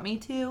guys want me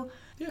to.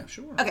 Yeah,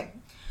 sure. Okay.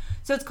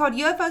 So it's called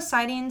UFO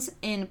Sightings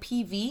in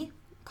PV,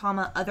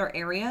 other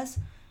areas.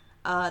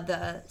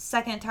 The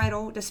second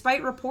title,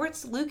 despite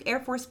reports, Luke Air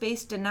Force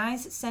Base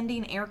denies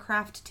sending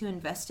aircraft to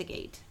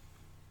investigate.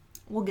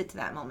 We'll get to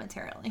that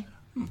momentarily.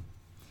 Okay.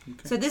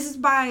 So this is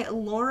by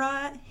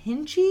Laura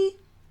Hinchy.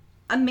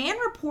 A man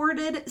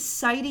reported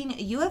sighting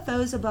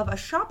UFOs above a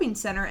shopping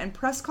center in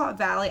Prescott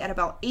Valley at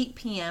about 8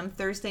 p.m.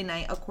 Thursday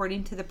night,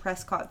 according to the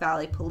Prescott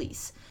Valley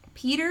Police.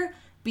 Peter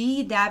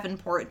B.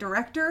 Davenport,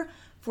 director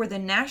for the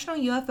National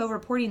UFO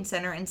Reporting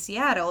Center in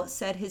Seattle,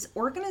 said his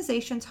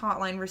organization's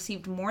hotline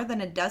received more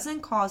than a dozen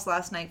calls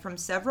last night from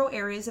several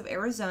areas of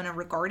Arizona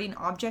regarding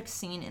objects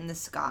seen in the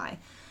sky.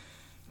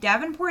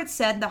 Davenport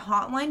said the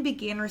hotline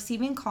began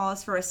receiving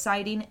calls for a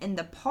sighting in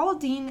the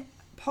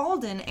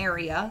Paulden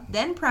area,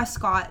 then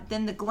Prescott,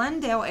 then the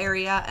Glendale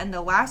area, and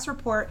the last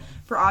report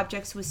for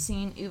objects was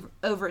seen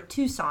over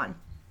Tucson.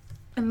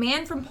 A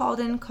man from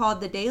Paulden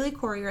called the Daily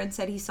Courier and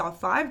said he saw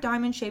 5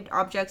 diamond-shaped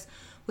objects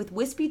with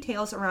wispy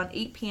tails around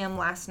 8 p.m.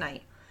 last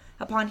night.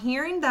 Upon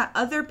hearing that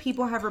other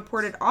people have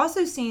reported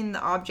also seeing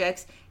the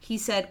objects, he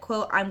said,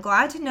 quote, "I'm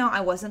glad to know I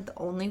wasn't the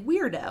only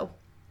weirdo."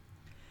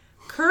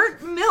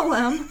 Kurt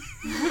Millam,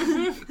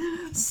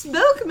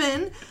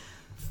 spokesman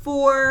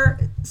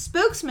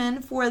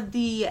for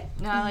the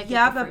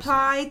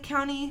Yavapai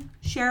County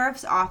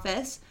Sheriff's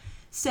Office,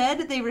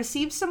 said they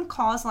received some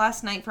calls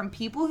last night from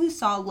people who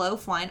saw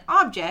low-flying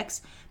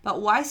objects, but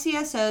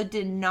YCSO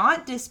did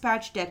not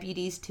dispatch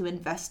deputies to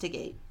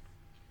investigate.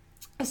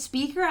 A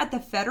speaker at the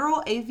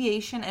Federal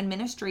Aviation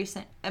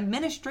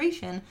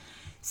Administration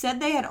said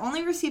they had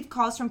only received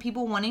calls from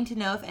people wanting to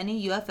know if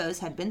any UFOs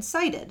had been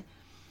sighted.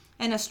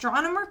 An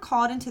astronomer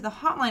called into the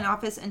hotline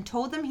office and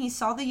told them he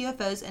saw the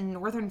UFOs in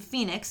northern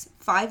Phoenix,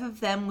 5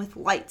 of them with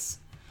lights.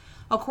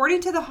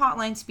 According to the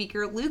hotline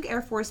speaker, Luke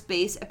Air Force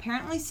Base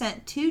apparently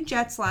sent 2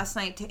 jets last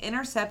night to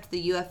intercept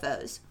the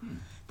UFOs.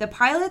 The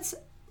pilots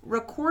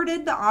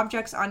recorded the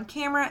objects on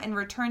camera and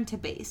returned to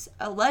base.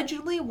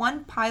 Allegedly,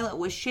 one pilot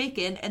was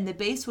shaken and the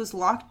base was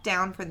locked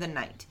down for the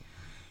night.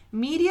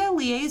 Media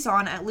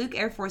liaison at Luke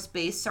Air Force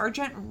Base,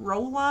 Sergeant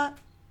Rolla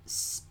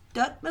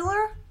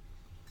Stuttmiller,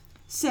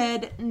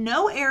 said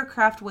no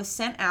aircraft was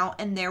sent out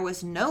and there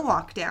was no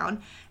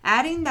lockdown,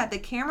 adding that the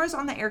cameras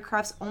on the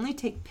aircrafts only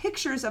take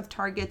pictures of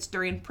targets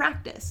during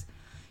practice.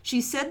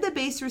 She said the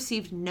base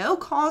received no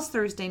calls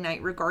Thursday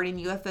night regarding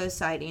UFO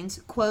sightings.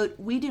 Quote,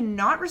 "We do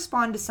not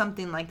respond to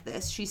something like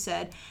this," she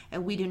said,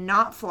 "and we do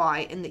not fly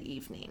in the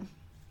evening."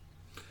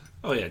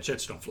 Oh, yeah,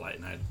 jets don't fly at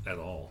night at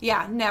all.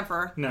 Yeah,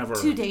 never. Never.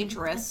 Too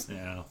dangerous.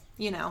 Yeah.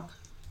 You know.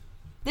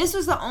 This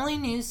was the only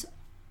news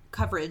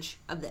coverage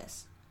of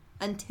this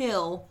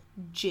until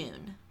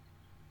June.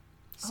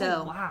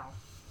 So, wow.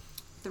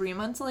 3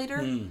 months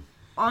later,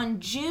 on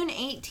June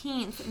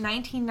 18th,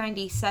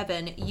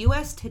 1997,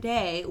 U.S.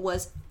 Today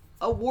was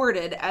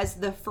awarded as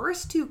the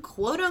first to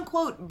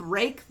quote-unquote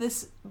break the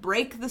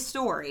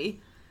story.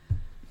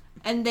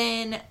 And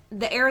then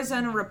the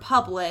Arizona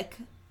Republic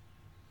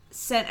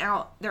sent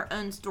out their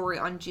own story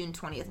on June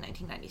 20th,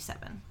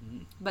 1997.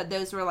 But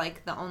those were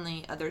like the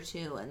only other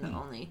two and the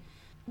only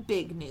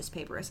big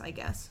newspapers, I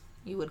guess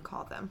you would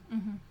call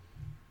them.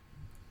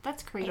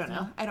 That's crazy. I don't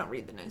know. I don't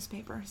read the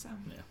newspaper, so.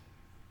 Yeah.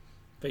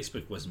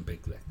 Facebook wasn't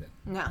big back then.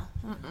 No.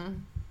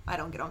 I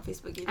don't get on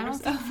Facebook either. I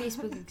don't so. think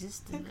Facebook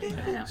existed then.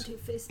 I don't do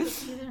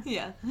Facebook either.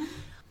 Yeah.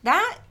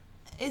 That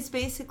is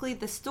basically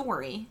the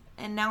story.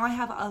 And now I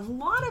have a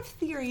lot of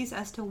theories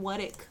as to what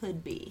it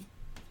could be.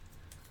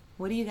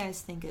 What do you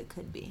guys think it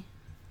could be?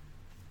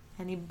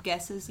 Any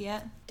guesses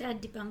yet?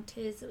 Dad debunked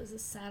his. It was a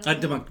satellite. I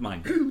debunked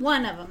mine.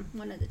 One of them.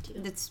 One of the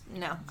two.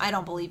 No, I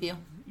don't believe you.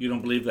 You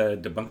don't believe that I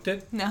debunked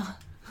it? No.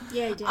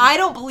 Yeah, I did. I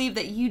don't believe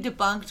that you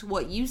debunked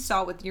what you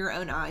saw with your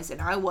own eyes, and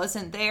I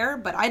wasn't there,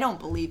 but I don't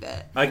believe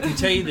it. I can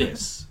tell you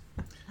this.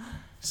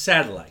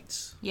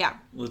 Satellites. Yeah.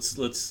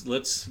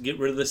 Let's get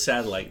rid of the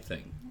satellite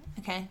thing.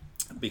 Okay.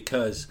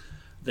 Because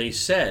they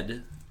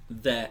said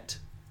that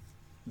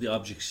the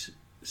objects,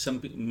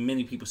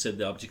 many people said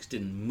the objects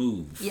didn't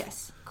move.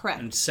 Yes,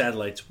 correct. And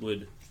satellites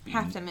would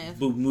have to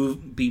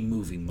move. Be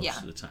moving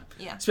most of the time.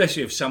 Yeah.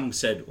 Especially if some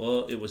said,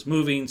 well, it was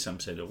moving, some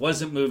said it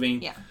wasn't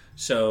moving. Yeah.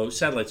 So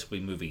satellites will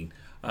be moving.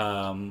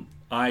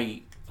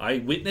 I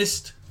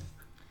witnessed.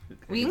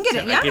 We can get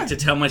it. Yeah. I get to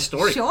tell my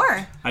story.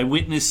 Sure. I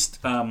witnessed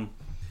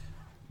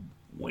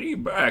way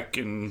back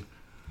in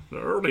the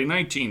early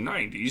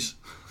 1990s.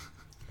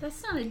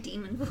 That's not a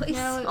demon voice.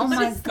 No, Oh my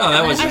god. Oh,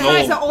 that was I an thought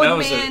it was old, an that old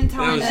was man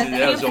telling a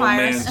that was an old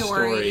campfire man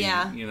story.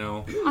 Yeah. You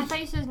know. I thought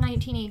you said it was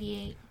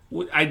 1988.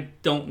 I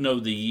don't know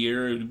the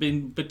year. It would have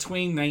been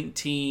between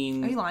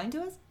 19. Are you lying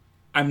to us?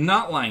 I'm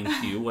not lying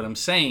to you. What I'm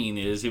saying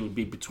is it would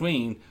be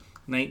between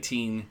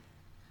 19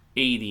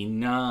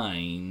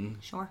 1989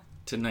 Sure.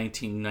 to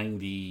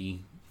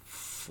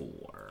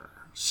 1994.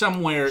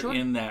 Somewhere Sure.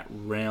 in that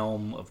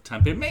realm of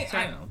time. It may,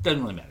 I don't know.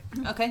 Doesn't really matter.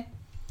 Okay.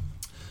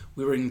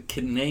 We were in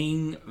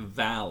Canaan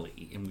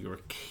Valley, and we were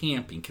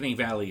camping. Canaan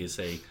Valley is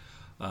a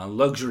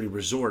luxury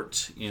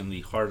resort in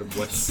the heart of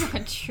West.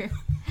 Not true.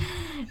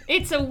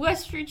 It's a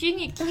West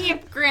Virginia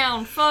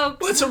campground, folks.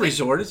 Well, it's a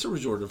resort. It's a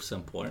resort of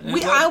some point.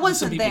 And I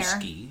wasn't some people there.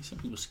 ski. Some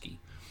people ski.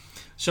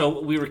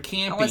 So we were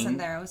camping. I wasn't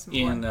there. I was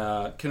in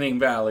Canaan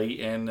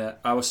Valley, and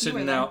I was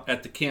sitting there. out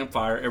at the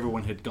campfire.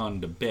 Everyone had gone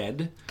to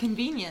bed.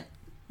 Convenient.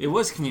 It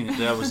was convenient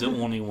that I was the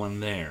only one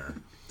there.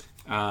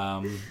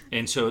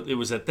 And so it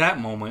was at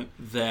that moment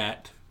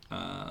that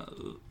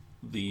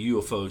the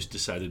UFOs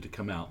decided to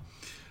come out.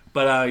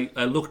 But I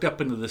looked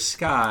up into the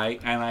sky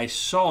and I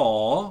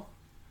saw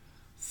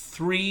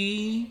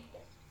 3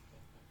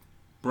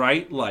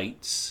 bright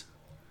lights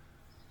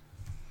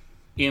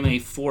in a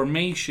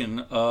formation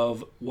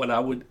of what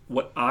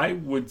I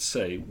would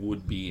say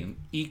would be an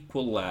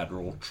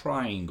equilateral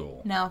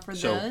triangle. Now, for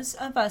So- those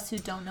of us who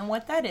don't know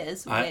what that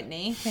is,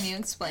 Whitney, can you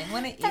explain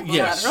what an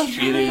Yes,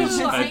 equilateral it is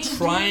I a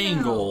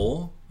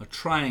triangle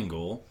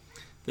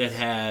that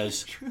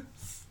has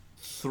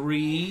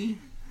 3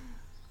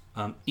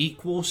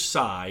 equal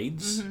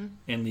sides,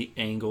 and the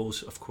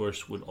angles, of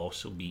course, would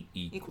also be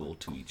equal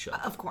to each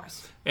other. Of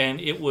course. And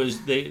it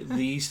was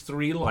these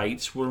 3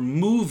 lights were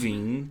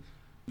moving.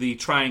 The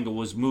triangle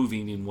was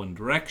moving in one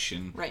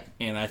direction, Right.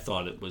 And I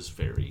thought it was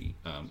very,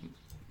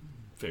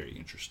 very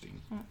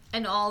interesting.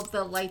 And all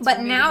the lights. But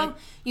were now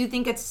moving. you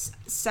think it's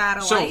So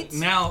satellites?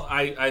 now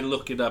I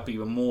look it up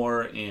even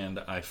more, and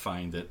I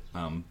find that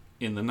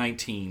in the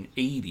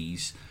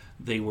 1980s,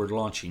 they were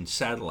launching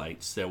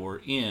satellites that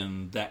were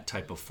in that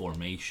type of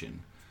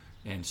formation.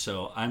 And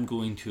so I'm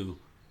going to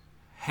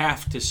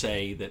have to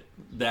say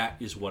that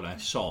is what I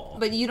saw.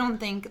 But you don't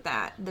think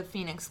that the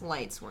Phoenix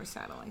lights were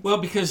satellites? Well,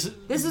 because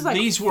This is like-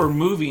 these were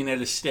moving at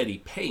a steady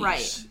pace.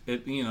 Right.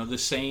 The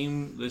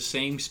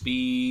same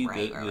speed,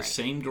 Right, the right.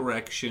 same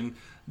direction.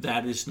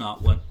 That is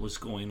not what was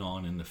going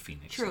on in the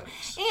Phoenix True.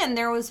 lights. And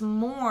there was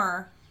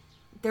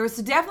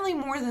definitely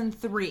more than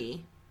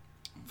 3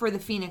 for the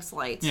Phoenix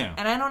lights. Yeah.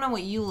 And I don't know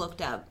what you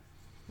looked up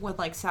with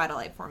like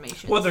satellite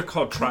formations. Well, they're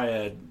called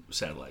triad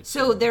satellites.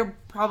 so there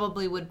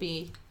probably would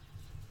be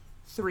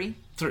 3.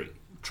 3.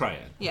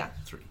 Triad. Yeah.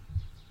 3.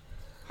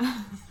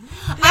 I'm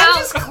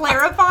just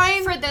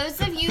clarifying. For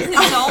those of you who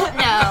don't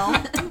know,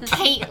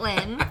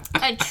 Caitlin,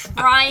 a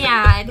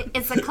triad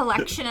is a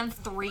collection of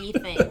 3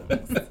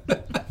 things.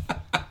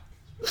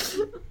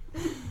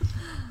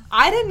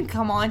 I didn't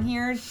come on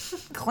here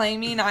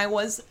claiming I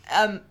was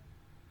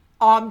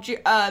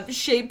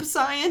shape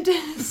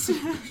scientist.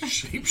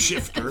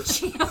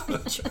 Shapeshifters.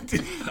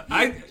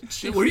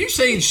 Were you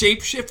saying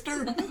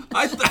shapeshifter?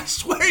 I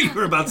swear you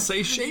were about to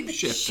say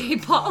shapeshifter.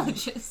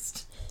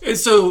 Shapeologist. And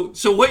so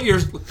what you're...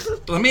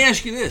 Let me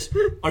ask you this.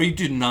 Are you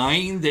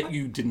denying that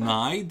you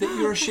denied that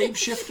you're a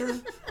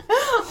shapeshifter?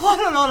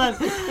 Hold on.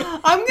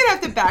 I'm going to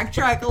have to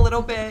backtrack a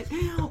little bit.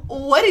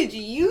 What did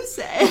you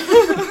say?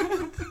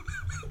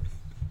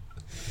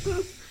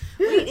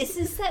 Wait, is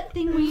this that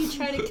thing where you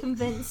try to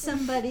convince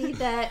somebody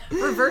that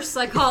Reverse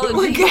psychology.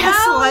 We're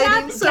gaslighting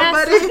not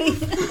somebody.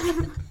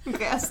 gaslighting.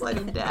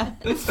 Gaslighting dad.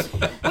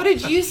 What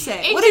did you say?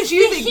 Into What did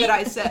you think thinking- that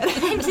I said?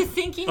 Into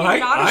thinking you're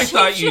not a I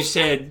thought you shapeshifter.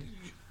 said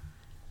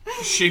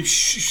shape,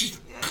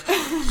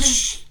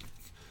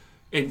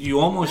 and you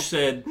almost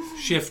said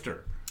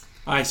shifter.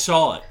 I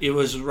saw it. It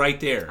was right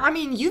there. I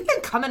mean, you've been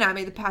coming at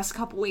me the past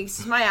couple weeks.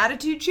 Has my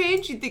attitude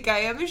changed? You think I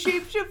am a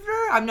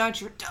shapeshifter? I'm not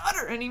your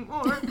daughter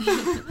anymore.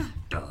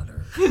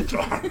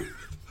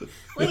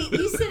 Wait,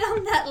 you sit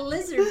on that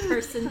lizard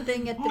person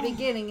thing at the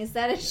beginning. Is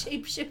that a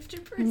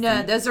shapeshifter person?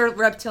 No, those are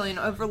reptilian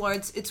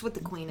overlords. It's what the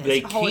queen is.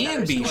 They A whole can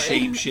other be story.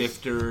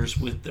 shapeshifters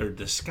with their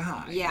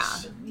disguise. Yeah.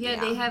 Yeah,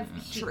 they have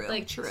True,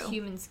 like true.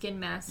 human skin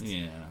masks.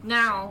 Yeah.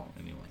 Now,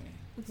 so,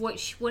 anyway.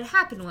 what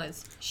happened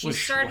was she Well,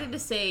 started to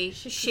say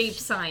shape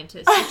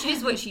scientist, which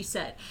is what she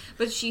said.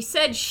 But she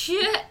said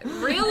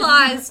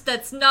realized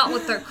that's not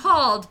what they're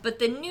called, but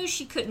then knew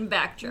she couldn't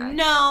backtrack.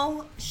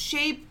 No,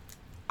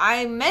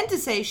 I meant to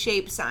say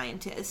shape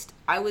scientist.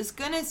 I was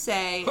gonna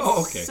say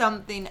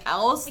something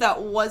else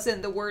that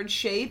wasn't the word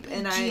shape,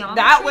 and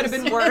that would have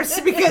been worse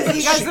because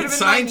you guys would have been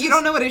like, "You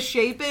don't know what a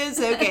shape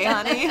is?" Okay,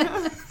 honey.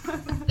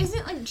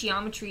 Isn't like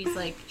geometry's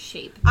like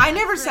shape? I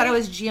never said I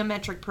was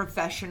geometric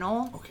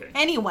professional. Okay.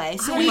 Anyway,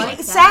 so I like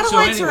that.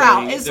 satellites So are out.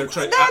 anyway, Is, they're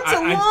that's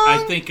trying- a long.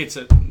 I think it's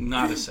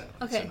not a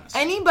satellite. Okay. It's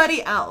not.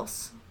 Anybody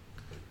else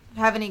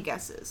have any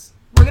guesses?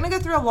 We're gonna go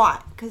through a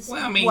lot because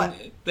Well, I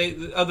mean,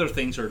 the other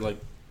things are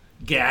like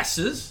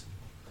gases,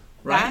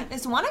 right? that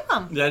is one of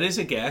them. That is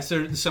a gas.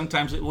 Or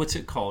sometimes, what's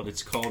it called?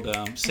 It's called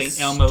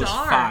St. Elmo's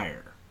star.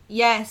 fire.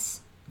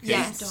 Yes. Okay.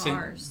 Yes.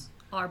 Stars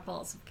are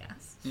balls of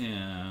gas.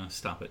 Yeah,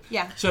 stop it.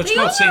 Yeah. So it's They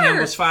called St. are.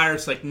 Elmo's fire.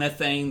 It's like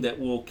methane that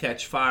will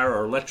catch fire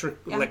or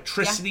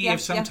electricity yeah,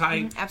 of some yeah,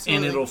 type,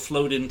 absolutely. and it'll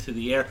float into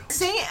the air.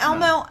 Saint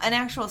Elmo, an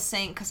actual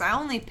saint, because I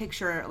only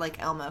picture like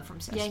Elmo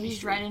from Sesame Yeah, he's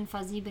Street. red and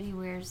fuzzy, but he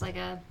wears like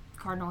a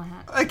cardinal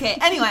hat. Okay,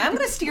 anyway, I'm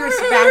going to steer us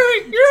back.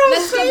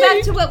 Let's go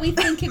back to what we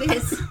think it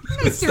is. I'm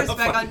going to steer us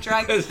back on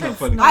track. That's not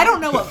funny. I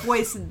don't know what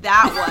voice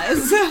that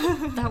was.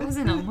 That was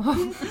an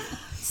Elmo.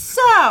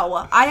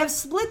 So, I have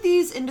split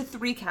these into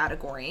 3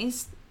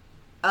 categories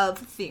of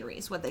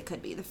theories, what they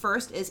could be. The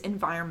first is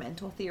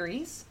environmental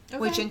theories,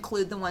 which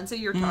include the ones that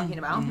you're talking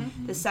about.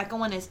 The second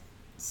one is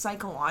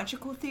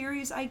psychological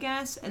theories, I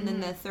guess. And then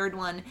the third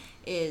one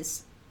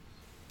is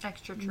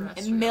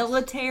Extraterrestrial.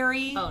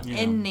 military Oh, yeah.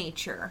 in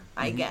nature,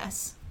 I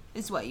guess,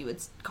 is what you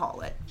would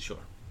call it. Sure.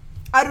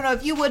 I don't know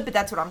if you would, but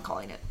that's what I'm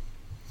calling it.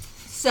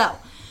 So,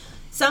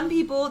 some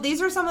people,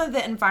 these are some of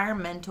the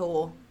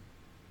environmental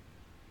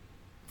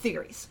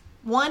theories.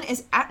 One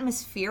is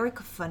atmospheric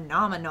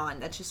phenomenon.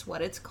 That's just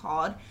what it's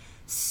called.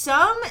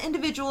 Some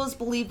individuals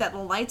believe that the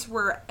lights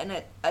were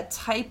a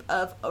type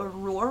of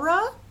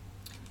aurora.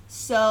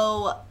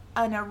 So,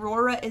 an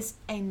aurora is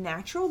a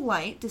natural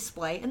light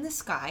display in the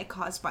sky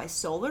caused by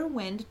solar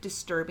wind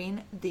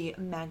disturbing the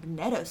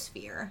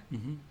magnetosphere.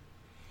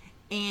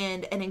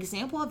 And an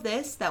example of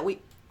this that we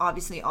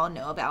obviously all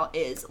know about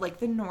is like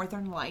the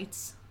northern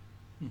lights,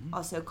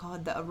 also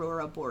called the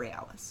aurora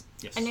borealis.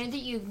 Yes. I know that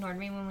you ignored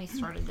me when we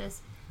started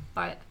this,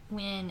 but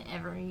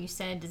whenever you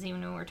said, does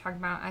anyone know what we're talking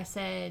about? I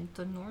said,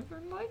 the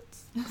Northern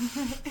Lights?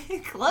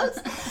 Close.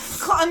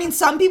 I mean,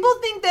 some people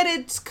think that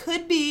it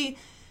could be,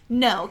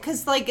 no,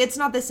 because like it's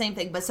not the same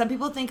thing, but some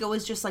people think it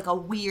was just like a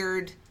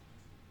weird,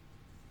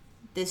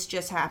 this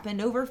just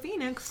happened over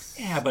Phoenix.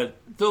 Yeah, but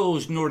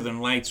those northern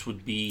lights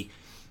would be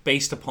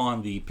based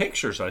upon the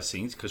pictures I've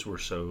seen, because we're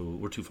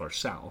too far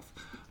south.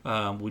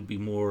 Would be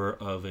more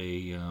of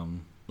a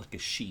like a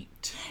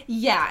sheet.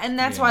 Yeah, and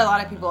that's why a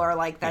lot of people are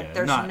like that. Yeah,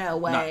 There's not- no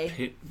way.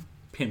 Not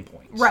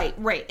pinpoints.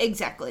 Right,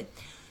 exactly.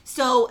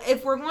 So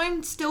if we're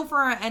going still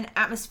for an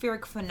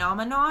atmospheric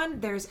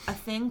phenomenon, there's a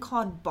thing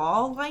called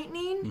ball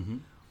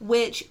lightning,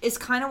 which is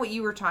kind of what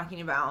you were talking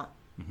about,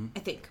 I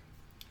think.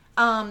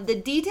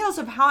 The details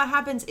of how it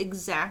happens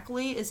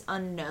exactly is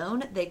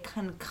unknown. They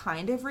can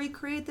kind of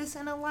recreate this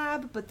in a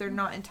lab, but they're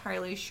not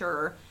entirely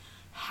sure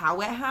how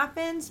it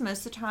happens.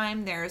 Most of the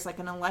time, there's like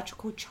an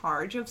electrical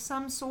charge of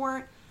some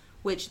sort,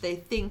 which they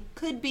think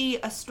could be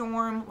a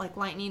storm like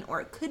lightning,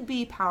 or it could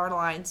be power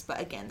lines, but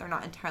again, they're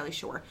not entirely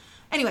sure.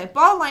 Anyway,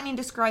 ball lightning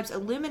describes a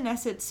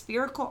luminescent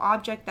spherical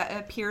object that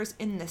appears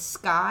in the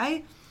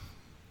sky.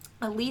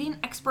 A leading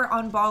expert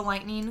on ball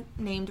lightning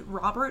named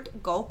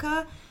Robert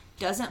Golka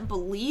doesn't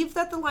believe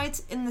that the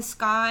lights in the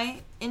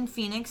sky in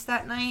Phoenix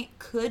that night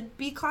could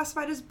be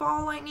classified as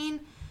ball lightning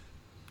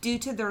due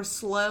to their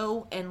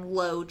slow and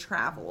low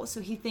travel.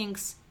 So he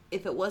thinks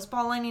if it was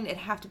ball lightning, it'd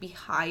have to be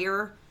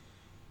higher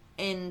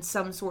in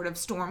some sort of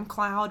storm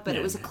cloud, but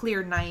it was a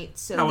clear night,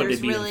 so How would there's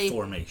they be really in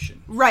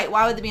formation? right.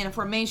 Why would they be in a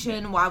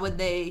formation? Why would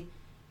they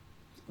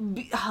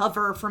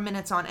hover for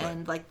minutes on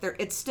end? Like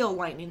it's still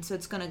lightning, so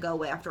it's going to go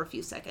away after a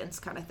few seconds,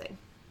 kind of thing.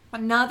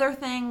 Another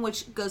thing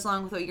which goes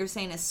along with what you're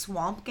saying is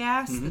swamp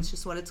gas. That's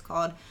just what it's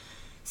called.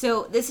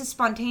 So this is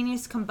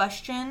spontaneous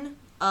combustion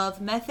of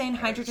methane,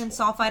 hydrogen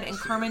sulfide, and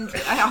carbon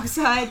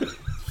dioxide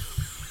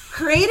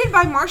created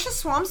by marshes,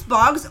 swamps,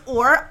 bogs,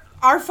 or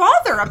our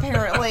father,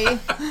 apparently.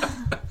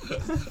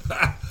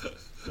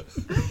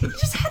 You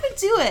just had to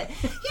do it.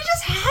 You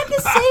just had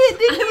to say it,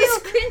 didn't you? I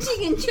was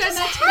cringing and trying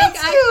not to had make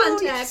to. eye You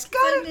contact. just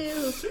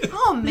gotta-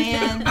 Oh,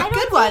 man.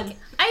 Good one.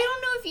 I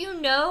don't know if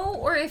you know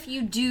or if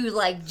you do,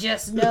 like,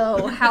 just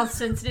know how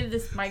sensitive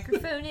this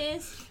microphone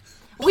is.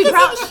 We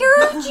probably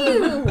Heard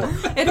you!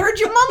 It heard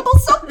you mumble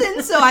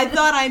something, so I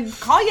thought I'd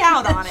call you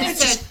out on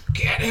it.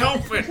 Can't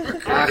help it.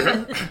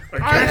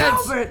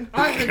 Albert.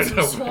 I had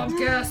some swamp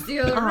gas the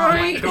other Oh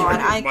my god,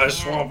 I My can't.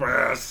 swamp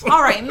ass.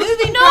 All right,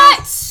 moving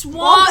Not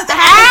swamp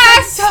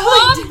ass,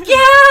 swamp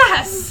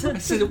gas! I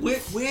said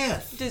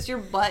with. Does your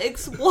butt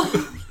explode?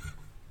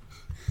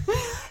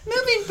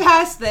 Moving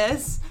past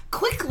this,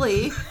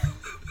 quickly,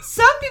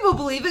 some people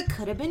believe it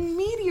could have been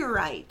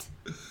meteorite.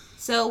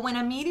 So when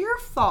a meteor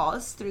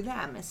falls through the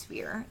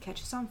atmosphere, it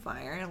catches on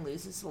fire, and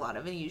loses a lot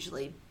of it,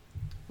 usually,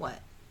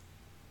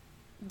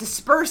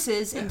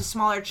 disperses into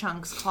smaller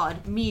chunks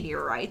called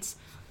meteorites.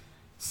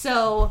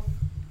 So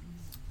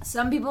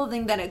some people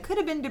think that it could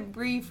have been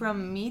debris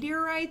from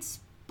meteorites,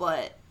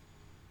 but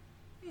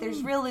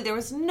there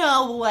was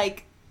no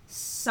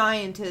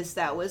scientist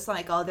that was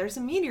like, oh, there's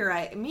a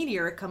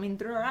meteor coming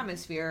through our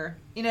atmosphere.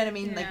 You know what I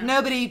mean? Yeah. Like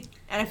nobody,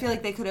 and I feel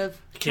like they could have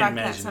Can't tracked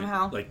that imagine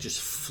somehow. it, like just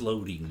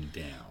floating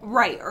down.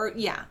 Right, or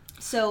yeah.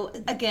 So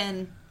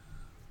again,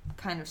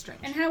 kind of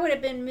strange. And how would it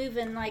have been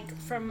moving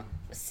from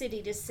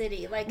city to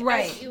city?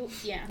 Right.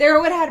 Yeah. There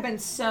would have been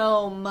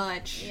so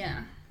much.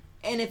 Yeah.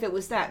 And if it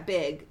was that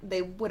big,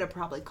 they would have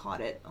probably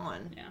caught it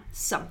on Yeah.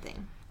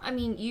 something. I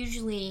mean,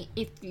 usually,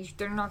 if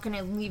they're not going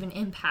to leave an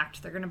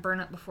impact, they're going to burn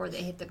up before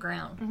they hit the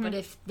ground. But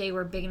if they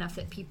were big enough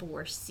that people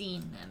were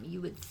seeing them, you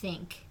would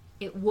think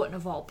it wouldn't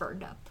have all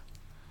burned up.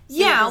 So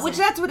Yeah, it which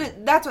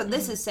doesn't- that's what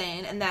this is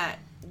saying, and that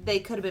they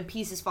could have been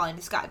pieces falling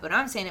to the sky. But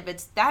I'm saying if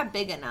it's that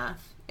big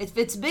enough, if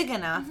it's big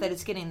enough that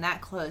it's getting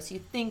that close, you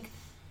think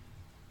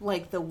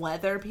the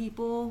weather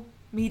people,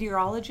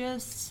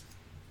 meteorologists,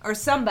 or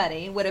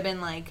somebody would have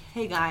been like,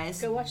 "Hey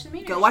guys, Go watch the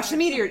meteor. go watch the shower.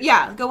 meteor."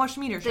 Yeah, go watch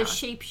the meteor The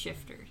shower.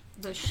 shapeshifter.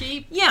 The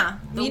shape. Yeah,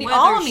 The weather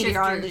all shifters.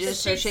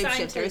 meteorologists The are shape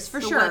shapeshifters scientists. for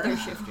The sure. weather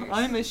shifters.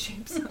 I'm a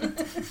shape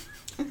scientist.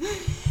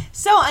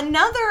 So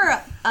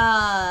another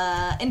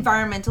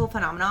environmental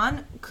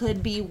phenomenon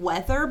could be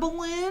weather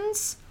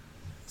balloons.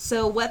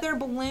 So weather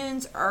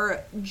balloons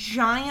are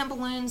giant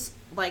balloons,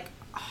 like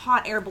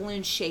hot air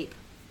balloon shape,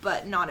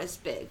 but not as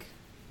big.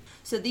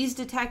 So these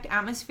detect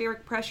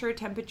atmospheric pressure,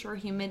 temperature,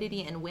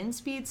 humidity, and wind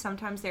speed.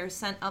 Sometimes they're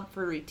sent up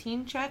for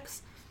routine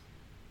checks.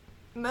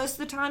 Most of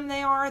the time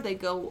they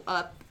go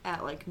up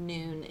at like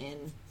noon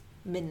and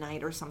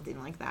midnight or something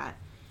like that.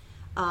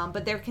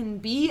 But there can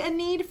be a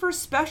need for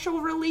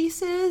special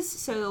releases.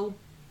 So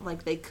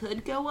like they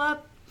could go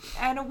up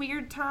at a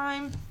weird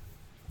time.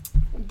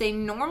 They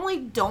normally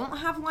don't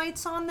have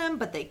lights on them,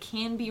 but they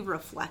can be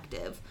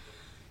reflective.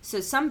 So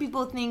some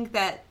people think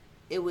that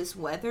it was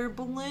weather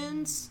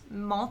balloons,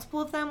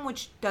 multiple of them,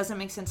 which doesn't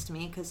make sense to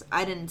me because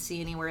I didn't see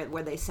anywhere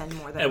where they send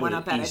more than one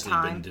up at a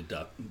time. Been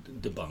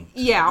debunked.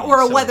 Yeah, or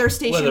a weather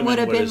station would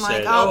have been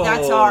like, "Oh,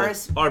 that's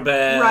ours. Our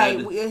bad."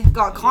 Right, we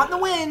got caught in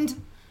the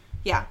wind."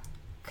 Yeah.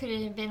 Could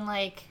it have been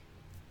like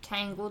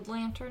tangled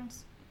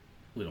lanterns?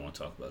 We don't want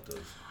to talk about those.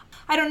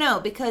 I don't know,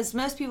 because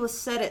most people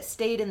said it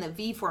stayed in the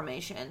V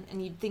formation,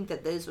 and you'd think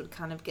that those would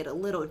kind of get a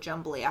little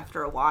jumbly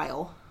after a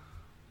while.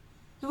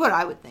 Is what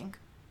I would think.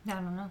 I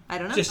don't know. I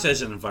don't know. Just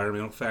as an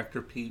environmental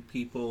factor,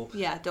 people.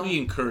 Yeah, don't. We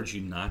encourage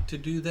you not to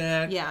do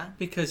that. Yeah.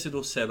 Because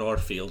it'll set our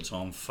fields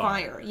on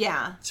fire.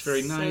 Yeah. It's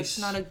very So nice. it's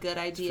not a good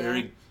idea. It's a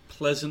very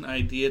pleasant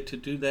idea to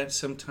do that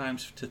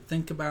sometimes, to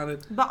think about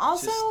it. But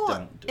also, Just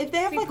don't do if it. they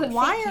have We like put fake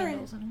wire...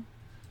 candles in them.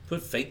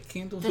 Put fake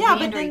candles The in? Yeah, but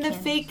Mandarin then the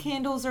candles. fake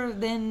candles are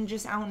then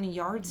just out in the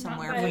yard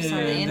somewhere by for some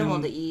Yeah, and animal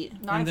then- to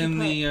eat. Not And if you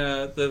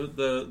then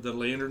put- the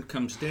lantern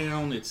comes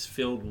down. It's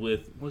filled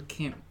with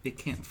it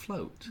can't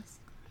float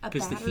A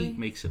because the battery? heat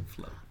makes it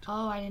float.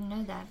 Oh, I didn't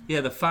know that.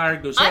 Yeah, the fire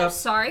goes I'm up.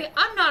 sorry.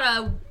 I'm not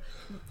a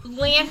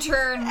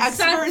lantern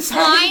Expert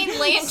fine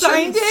lantern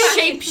scientist?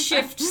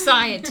 shapeshift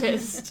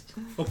scientist.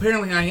 Well,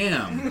 apparently I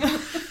am.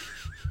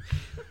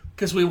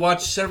 Because we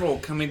watched several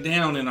coming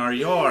down in our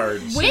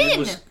yards. and it When?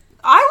 was-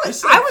 I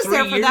it's was like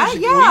there 3 for years that.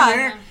 ago. Were you Yeah.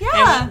 there?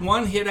 Yeah. And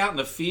one hit out in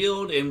the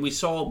field, and we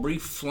saw a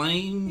brief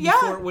flame Yeah.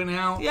 before it went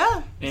out.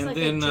 Yeah. And like a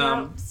then,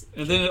 drought.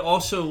 and then it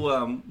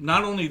also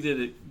not only did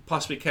it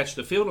possibly catch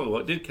the field, well,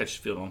 it did catch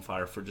the field on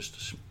fire for just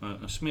a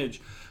smidge,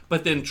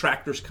 but then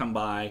tractors come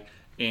by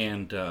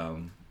and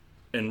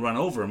run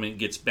over them, and it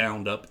gets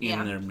bound up in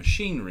Yeah. their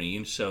machinery,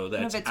 and so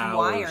that's if it's hours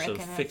wire, it of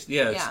can- fixed.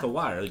 Yeah, it's yeah. the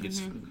wire. It gets,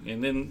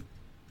 and then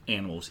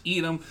animals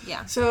eat them.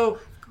 Yeah. So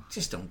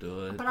just don't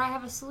do it. But I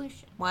have a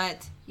solution.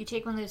 What? You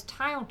take one of those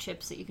tile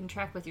chips that you can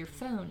track with your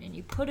phone, and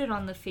you put it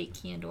on the fake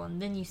candle, and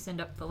then you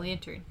send up the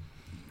lantern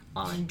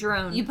on a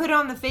drone. You put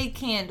on the fake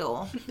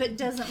candle. That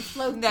doesn't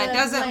float. That the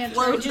doesn't lantern.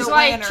 float Which is the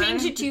why I lantern.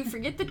 changed it to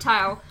forget the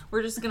tile.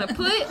 We're just gonna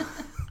put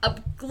a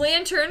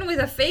lantern with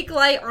a fake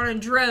light on a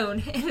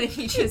drone, and then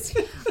you just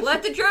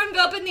let the drone go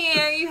up in the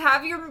air. You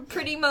have your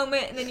pretty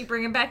moment, and then you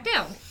bring it back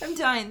down. I'm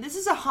dying. This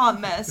is a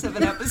hot mess of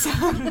an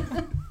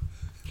episode.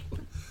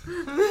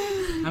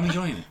 I'm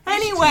enjoying it. Are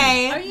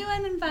Anyway, you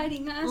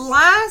uninviting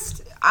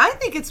us? I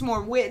think it's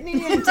more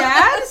Whitney and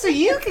Dad, so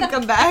you can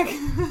come back.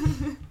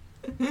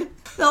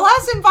 The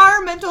last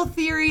environmental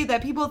theory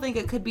that people think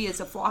it could be is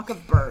a flock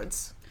of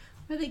birds.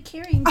 Are they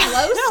carrying glow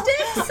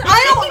sticks?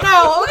 I don't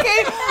know,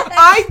 okay?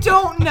 I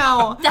don't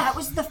know. That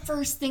was the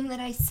first thing that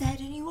I said,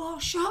 and you all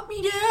shot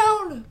me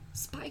down.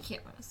 Spy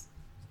cameras.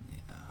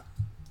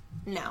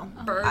 No.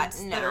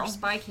 Birds no. that are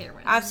spy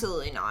cameras.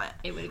 Absolutely not.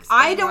 It would explain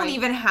I don't why-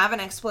 even have an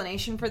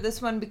explanation for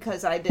this one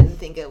because I didn't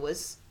think it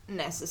was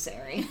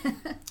necessary.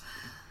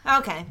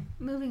 Okay,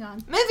 Moving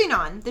on. moving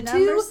on. The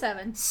Number two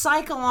 7.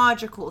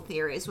 psychological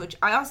theories, which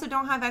I also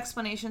don't have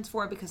explanations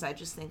for because I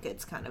just think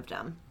it's kind of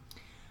dumb.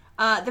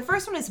 The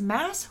first one is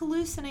mass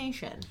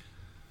hallucination.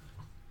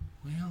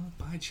 Well,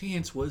 by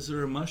chance, was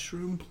there a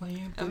mushroom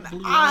plant that blew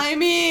up? I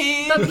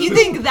mean, you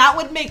think that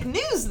would make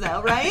news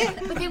though, right?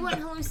 But they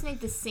wouldn't hallucinate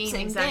the same,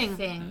 Same exact thing.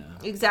 thing.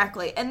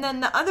 Exactly. And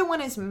then the other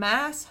one is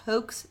mass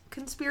hoax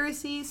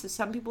conspiracy. So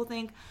some people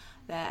think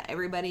that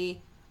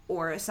everybody,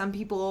 or some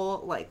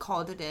people like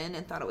called it in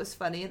and thought it was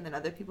funny, and then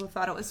other people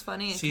thought it was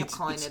funny and See, kept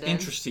calling it's it in.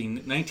 interesting.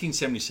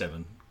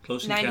 1977,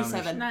 Close Encounters.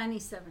 97.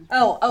 97.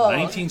 Oh.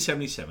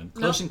 1977,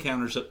 Close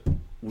Encounters.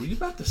 Were you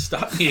about to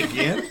stop me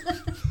again?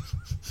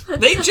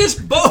 They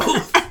just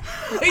both said,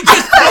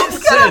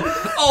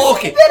 "Oh,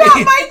 okay." Spit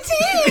out my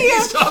tea!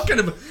 He's talking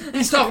about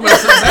something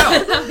else.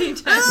 How many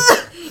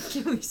times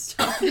can we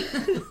stop?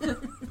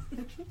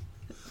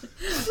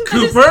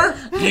 Cooper,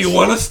 do you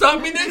want to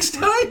stop me next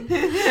time?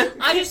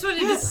 I just wanted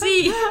to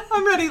see.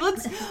 I'm ready.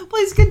 Let's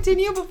please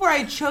continue before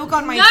I choke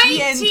on my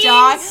tea and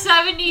die.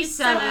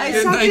 1977. I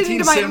In sucked it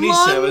into my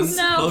 1977, lungs.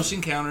 No. Close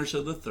Encounters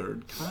of the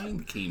Third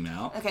Kind came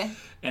out. Okay.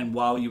 And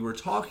while you were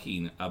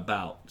talking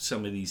about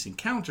some of these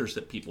encounters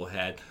that people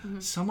had,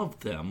 Mm-hmm. some of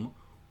them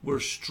were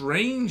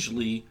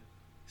strangely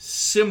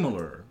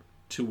similar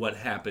to what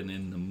happened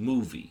in the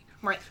movie.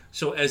 Right.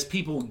 So as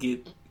people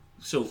get,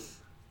 so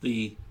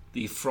the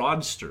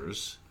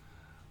fraudsters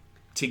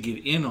to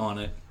get in on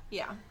it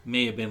Yeah.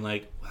 may have been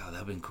like, wow, that would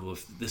have been cool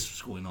if this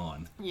was going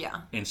on.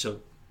 Yeah. And so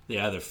they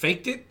either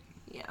faked it,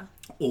 Yeah.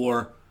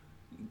 or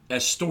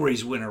as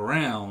stories went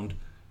around,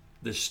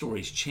 the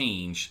stories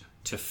changed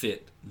to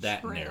fit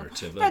that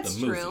narrative That's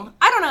of the movie. true.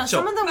 I don't know. So,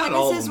 Some of the not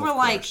all of witnesses them, were of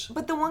like, course.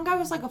 but the one guy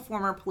was like a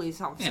former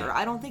police officer. Yeah.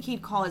 I don't think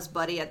he'd call his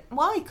buddy at.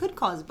 Well, he could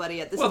call his buddy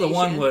at the Well, station.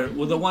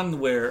 the one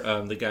where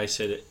the guy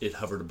said it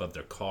hovered above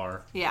their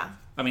car. Yeah.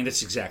 I mean,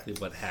 that's exactly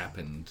what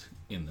happened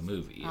in the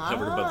movie. It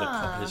hovered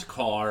above his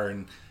car,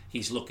 and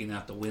he's looking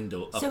out the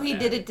window. Up So he at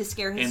did it to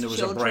scare his and there was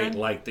children. a bright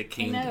light that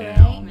came I know,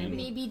 down. right? And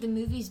Maybe the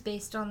movie's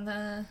based on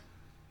the.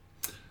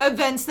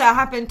 Events that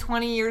happened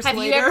 20 years Have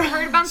later. you ever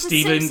heard about the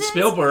Steven Simpsons?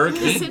 Spielberg, The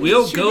he Simpsons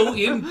will do go it.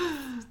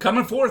 in,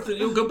 coming forth, and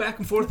he'll go back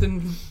and forth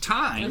in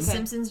time. The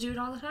Simpsons do it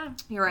all the time.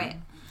 You're right.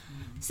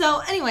 So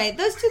anyway,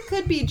 those two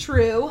could be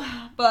true,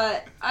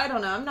 but I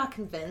don't know. I'm not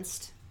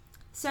convinced.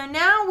 So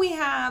now we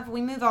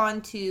move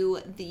on to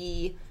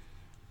the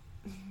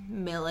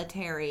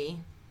military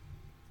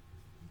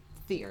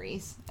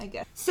theories, I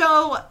guess.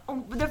 So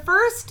the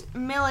first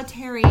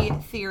military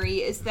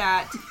theory is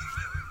that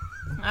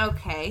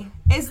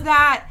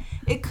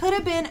it could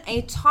have been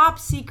a top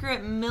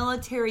secret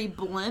military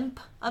blimp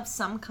of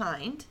some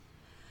kind.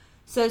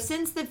 So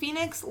since the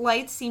Phoenix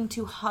lights seemed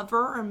to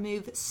hover or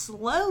move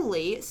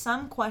slowly,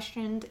 some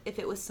questioned if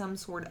it was some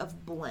sort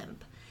of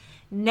blimp.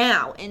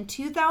 Now, in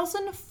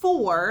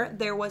 2004,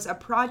 there was a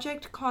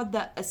project called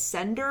the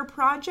Ascender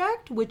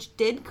Project, which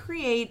did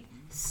create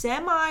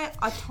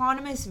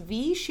semi-autonomous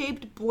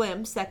V-shaped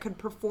blimps that could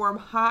perform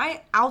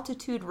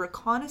high-altitude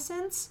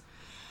reconnaissance.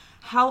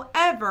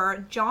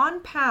 However,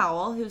 John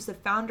Powell, who's the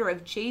founder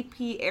of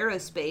JP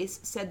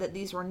Aerospace, said that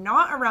these were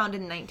not around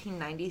in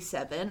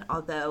 1997,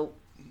 although,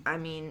 I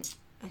mean,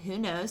 who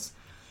knows?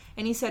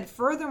 And he said,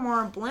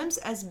 furthermore, blimps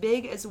as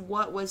big as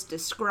what was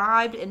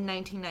described in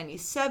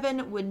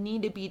 1997 would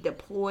need to be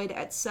deployed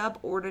at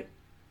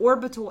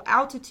suborbital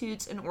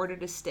altitudes in order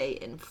to stay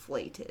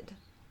inflated.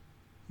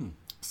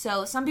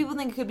 So some people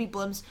think it could be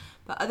blimps,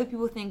 but other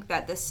people think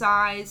that the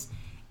size,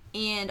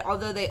 and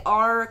although they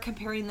are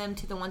comparing them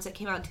to the ones that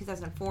came out in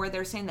 2004,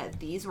 they're saying that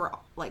these were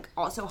like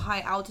also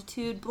high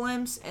altitude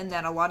blimps, and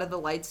that a lot of the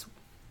lights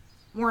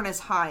weren't as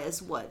high as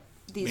what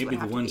these Maybe would the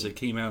have ones to be. that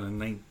came out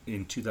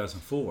in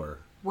 2004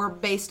 Were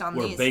based on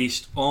were these.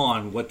 based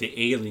on what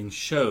the aliens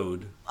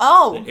showed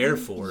Oh, the Air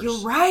Force. You're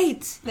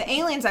right. The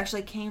aliens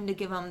actually came to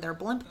give them their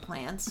blimp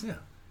plans. Yeah.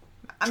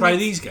 I Try mean,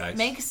 these guys.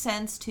 Makes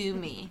sense to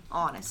me,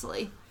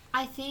 honestly.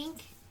 I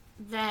think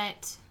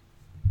that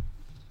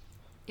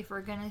if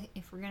we're gonna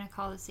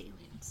call this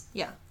aliens,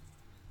 Yeah.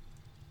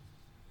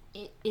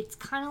 it's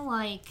kind of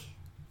like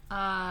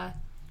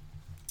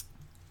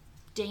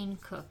Dane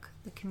Cook,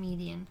 the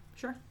comedian,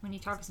 Sure. when he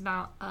talks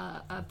about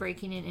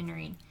breaking and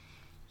entering.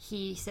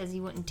 He says he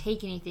wouldn't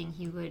take anything;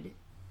 he would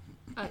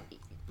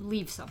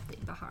leave something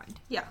behind.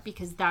 Yeah.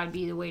 because that would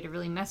be the way to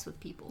really mess with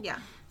people. Yeah.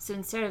 So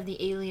instead of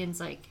the aliens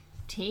like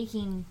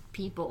taking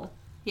people,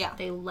 Yeah.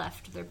 they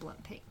left their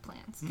blimp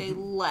plans. They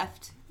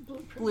left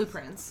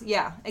blueprints.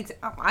 Yeah.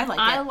 I like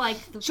I that.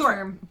 like the Sure.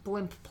 term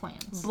blimp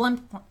plans.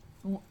 Blimp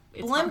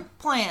It's blimp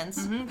plans.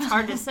 It's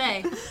hard to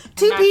say. And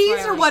Two that's P's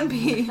why I or like one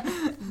P?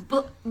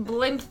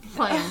 blimp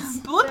plans.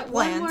 Blimp That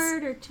plans. one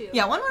word or two?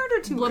 Yeah, one word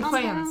or two Blimp words.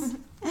 plans.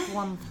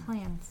 Blimp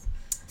plans.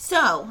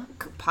 So,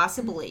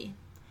 possibly.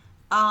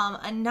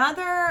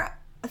 Another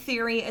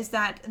theory is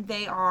that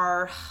they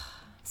are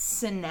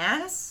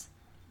CNAS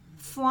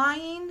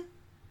flying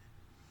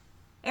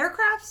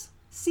aircrafts.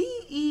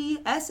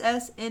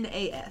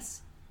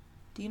 CESSNAS.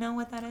 Do you know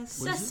what that is?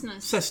 What is it?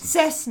 Cessnas.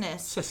 Cessnas.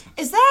 Cessna.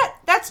 Is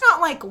that's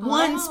not like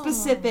one Oh.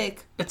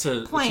 specific. It's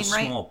a Plane,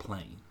 right? small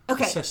plane.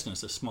 Okay. A Cessna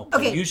is a small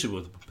plane, Okay. usually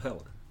with a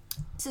propeller.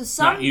 So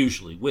some. Not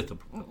usually with a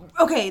propeller.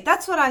 Okay,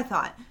 that's what I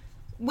thought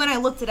when I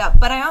looked it up.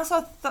 But I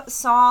also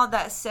saw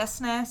that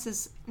Cessnas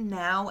is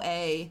now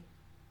a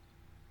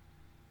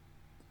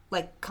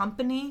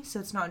company, so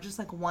it's not just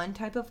like one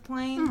type of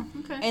plane.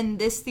 Okay. And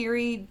this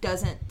theory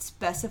doesn't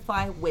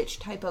specify which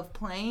type of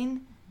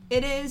plane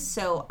it is,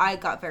 so I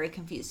got very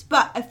confused.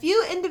 But a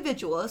few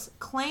individuals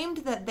claimed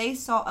that they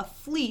saw a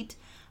fleet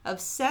of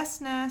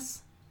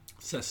Cessnas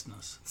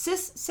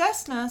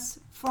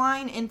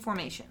flying in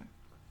formation.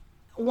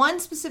 One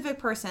specific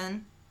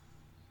person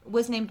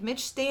was named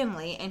Mitch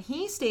Stanley, and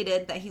he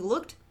stated that he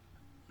looked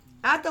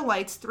at the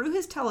lights through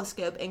his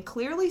telescope and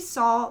clearly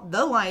saw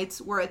the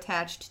lights were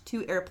attached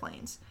to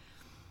airplanes.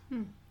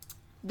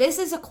 This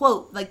is a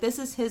quote, this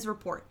is his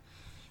report.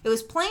 It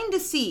was plain to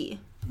see,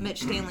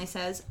 Mitch Stanley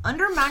says.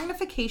 Under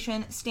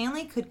magnification,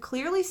 Stanley could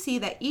clearly see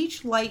that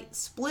each light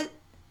split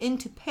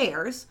into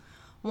pairs,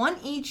 one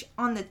each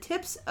on the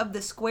tips of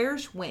the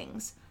square's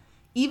wings.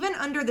 Even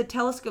under the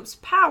telescope's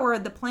power,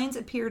 the planes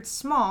appeared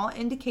small,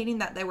 indicating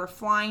that they were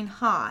flying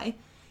high.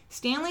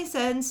 Stanley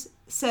says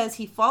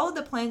he followed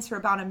the planes for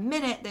about a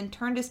minute, then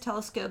turned his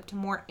telescope to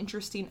more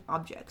interesting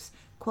objects.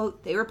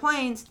 Quote, they were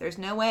planes. There's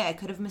no way I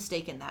could have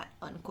mistaken that,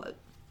 unquote.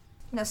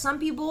 Now, some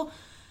people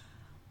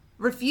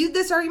refute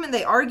this argument.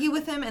 They argue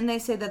with him, and they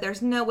say that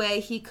there's no way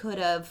he could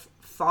have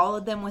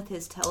followed them with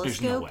his telescope.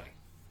 There's no way.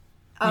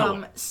 No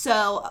way.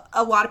 So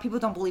a lot of people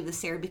don't believe this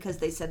theory because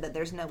they said that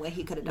there's no way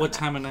he could have done What that.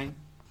 time of night?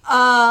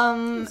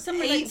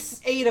 Somewhere like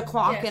 8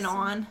 o'clock Yes. and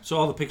on. So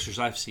all the pictures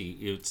I've seen,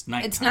 it's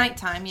nighttime. It's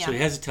nighttime, yeah. So he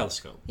has a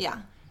telescope. Yeah.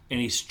 And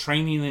he's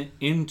training it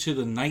into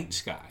the night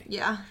sky.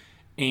 Yeah.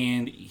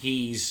 And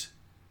he's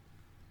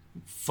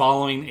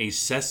following a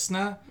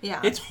Cessna. Yeah.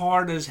 It's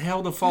hard as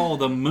hell to follow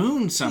the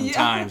moon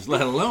sometimes,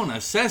 let alone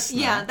a Cessna.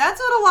 Yeah, that's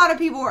what a lot of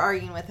people were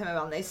arguing with him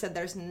about. They said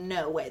there's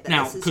no way that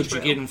Now, this is could true.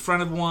 you get in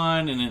front of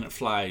one and then it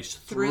flies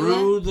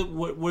Through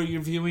through where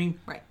you're viewing?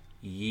 Right.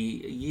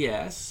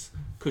 Yes.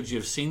 Could you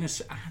have seen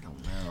this? I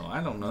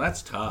don't know.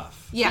 That's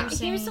tough. Yeah.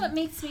 Here's what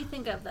makes me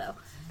think of, though.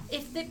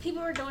 If the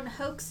people were doing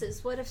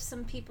hoaxes, what if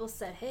some people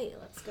said, "Hey,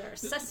 let's get our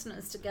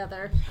Cessnas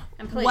together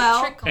and play a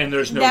trick on And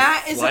there's no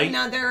That is flight.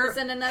 another. Is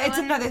it another it's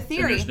one? another And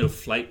theory. there's no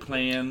flight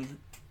plan.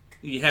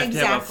 You have to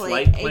have a Exactly.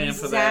 flight plan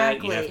for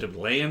that. You have Exactly. to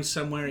land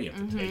somewhere. You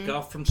have to take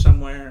off from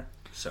somewhere.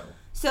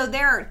 So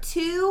there are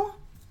two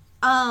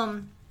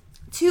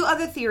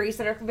other theories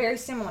that are very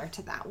similar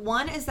to that.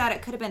 One is that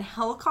it could have been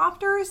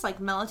helicopters, like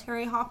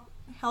military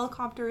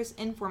helicopters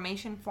in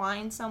formation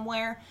flying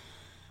somewhere.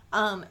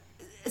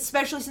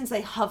 Especially since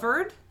they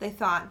hovered, they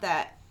thought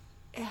that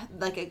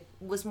like it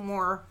was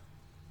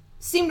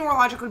seemed more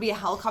logical to be a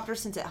helicopter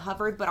since it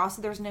hovered, but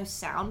also there's no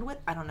sound with.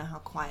 I don't know how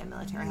quiet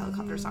military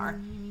helicopters are.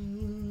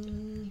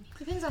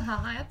 Depends on how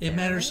high up It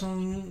matters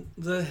on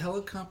the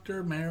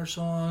helicopter. Matters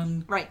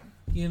on Right.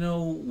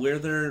 where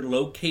they're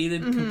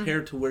located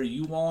compared to where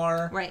you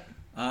are. Right.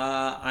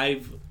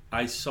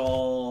 I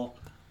saw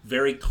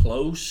very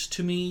close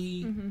to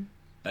me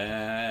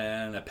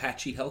an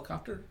Apache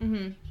helicopter,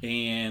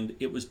 and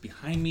it was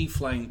behind me,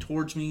 flying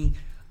towards me.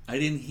 I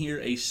didn't hear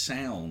a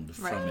sound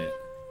from it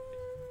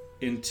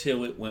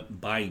until it went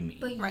by me.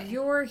 But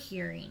you're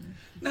hearing.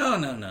 No. I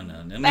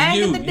mean, Back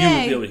you in the would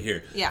day. be able to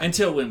hear Yeah.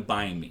 until it went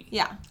by me.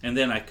 Yeah. And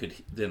then I could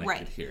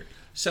Right. hear.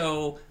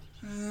 So,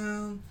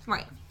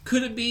 Right.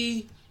 could it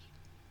be?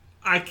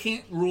 I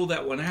can't rule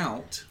that one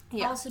out.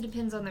 Yeah. Also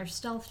depends on their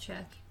stealth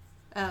check.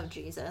 Oh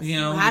Jesus. You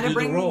do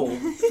the roll.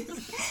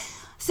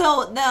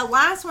 So the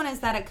last one is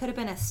that it could have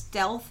been a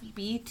stealth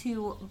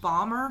B-2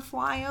 bomber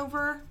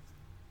flyover.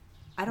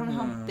 I don't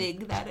know how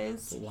big that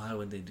is. Why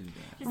would they do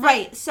that?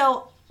 Right.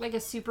 So Like a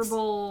Super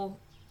Bowl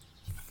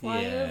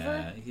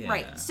flyover? Yeah.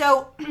 right.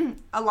 So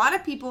a lot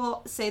of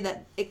people say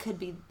that it could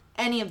be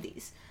any of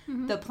these: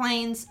 the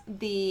planes,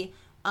 the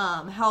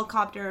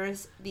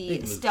helicopters, They the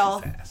move too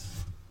stealth. fast.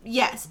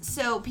 Yes.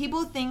 So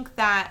people think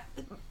that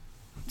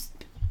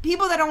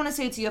people that don't want to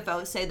say it's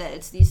UFO say that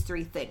it's these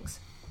three things,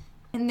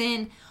 and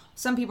then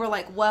some people are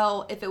like,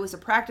 well, if it was a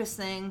practice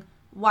thing,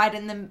 why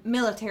didn't the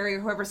military or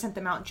whoever sent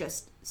them out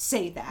just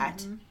say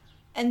that?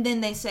 And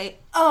then they say,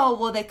 oh,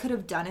 well, they could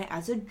have done it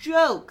as a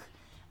joke.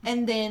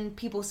 And then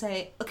people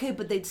say, okay,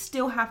 but they'd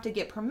still have to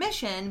get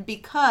permission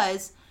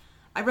because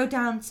I wrote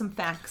down some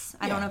facts.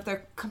 I don't know if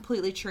they're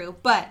completely true,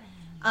 but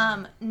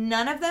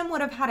none of them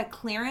would have had a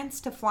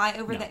clearance to fly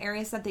over the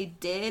areas that they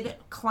did.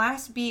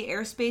 Class B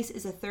airspace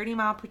is a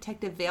 30-mile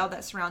protective veil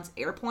that surrounds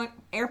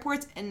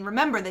airports. And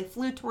remember, they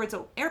flew towards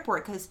an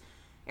airport because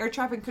air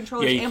traffic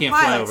controllers you and can't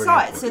fly pilots over an saw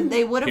it. airport. So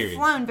they would have Period.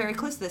 flown very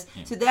close to this.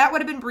 So that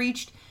would have been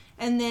breached.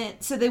 And then,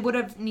 so they would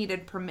have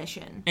needed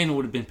permission. And it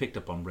would have been picked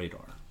up on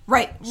radar.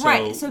 Right,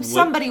 right. So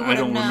somebody would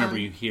have known.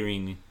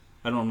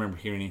 I don't remember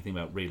hearing anything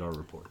about radar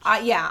reports.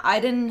 I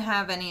didn't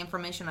have any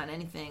information on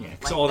anything. Yeah,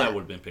 because like all that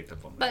would have been picked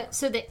up on radar. But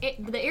so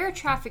the air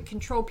traffic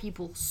control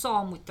people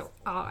saw them with their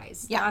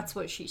eyes. Yeah. That's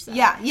what she said.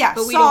 Yeah,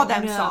 But we saw don't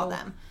them, know saw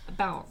them.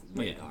 about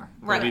radar.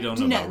 But Right. we don't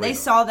know No, about they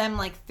radar. saw them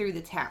like through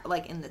the tower,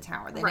 like in the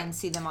tower. They Right. didn't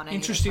see them on any.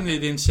 Interesting they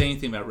didn't say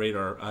anything about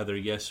radar, either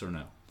yes or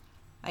no.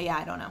 Yeah,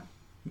 I don't know.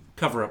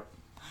 Cover up.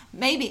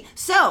 Maybe.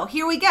 So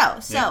here we go.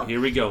 So Yeah, here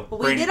we go. we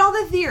Bring did it. all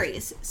the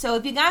theories. So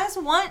if you guys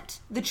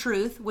want the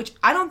truth, which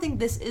I don't think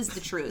this is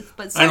the truth,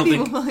 but some I don't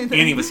people think believe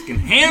any of us can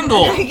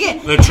handle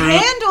can the truth.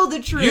 handle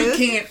the truth.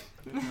 You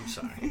can't. I'm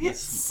sorry.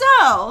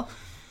 So,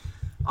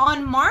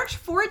 on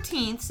March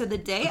 14th, so the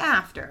day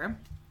after,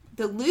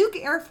 the Luke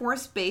Air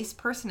Force Base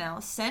personnel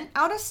sent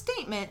out a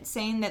statement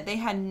saying that they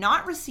had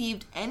not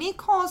received any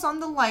calls on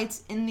the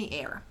lights in the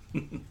air.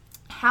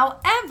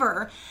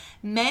 However,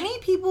 many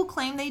people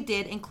claim they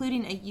did,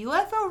 including a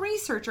UFO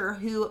researcher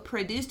who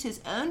produced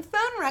his own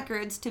phone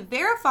records to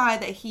verify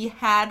that he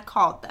had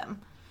called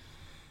them.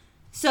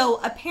 So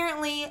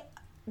apparently,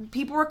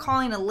 people were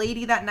calling a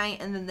lady that night,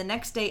 and then the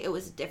next day it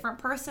was a different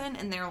person,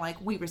 and they're like,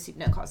 we received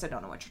no calls. I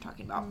don't know what you're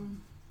talking about.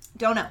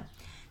 Don't know.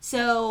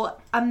 So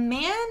a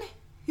man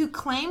who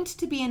claimed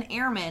to be an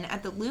airman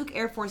at the Luke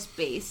Air Force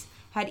Base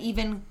had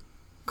even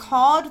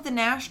called the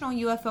National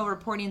UFO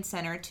Reporting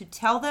Center to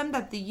tell them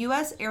that the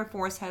U.S. Air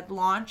Force had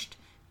launched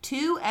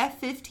 2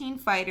 F-15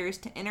 fighters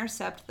to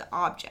intercept the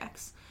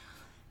objects.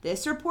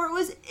 This report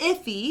was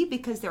iffy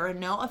because there are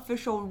no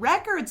official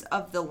records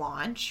of the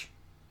launch,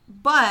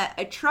 but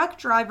a truck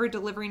driver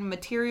delivering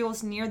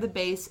materials near the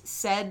base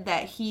said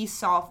that he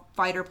saw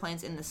fighter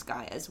planes in the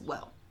sky as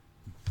well.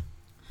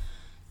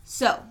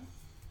 So,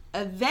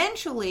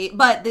 eventually,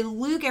 but the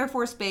Luke Air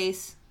Force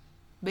Base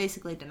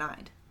basically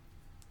denied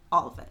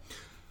all of it.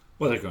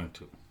 Well, they're going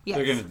to. Yes.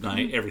 They're going to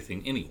deny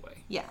everything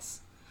anyway. Yes.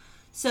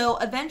 So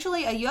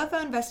eventually, a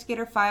UFO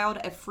investigator filed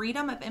a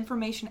Freedom of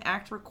Information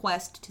Act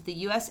request to the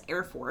U.S.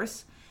 Air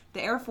Force.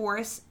 The Air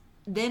Force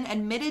then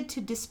admitted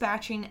to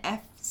dispatching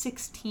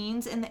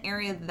F-16s in the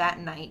area that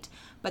night,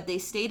 but they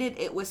stated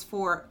it was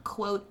for,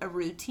 quote, a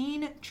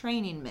routine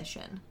training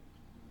mission.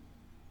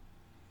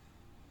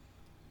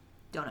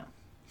 Don't know.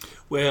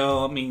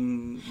 Well, I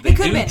mean, It they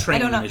could've do been. I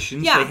training don't know.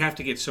 missions. Yeah. They have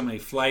to get so many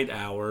flight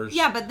hours.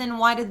 Yeah, but then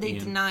why did they Yeah.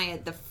 deny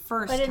it the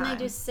first Why didn't time?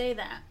 they just say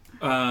that?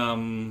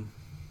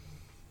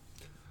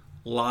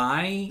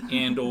 Lie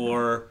and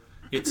or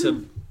it's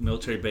a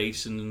military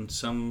base, and in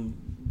some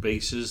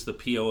bases the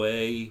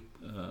POA.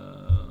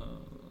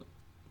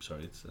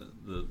 It's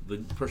the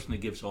person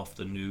that gives off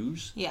the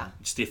news. Yeah.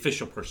 It's the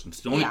official person. It's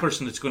the only Yeah.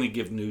 person that's going to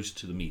give news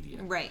to the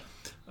media. Right.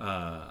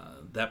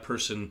 That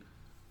person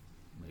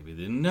maybe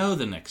didn't know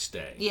the next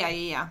day.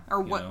 Yeah.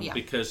 Or you what? know, Yeah.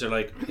 Because they're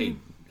like,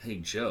 hey,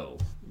 Joe,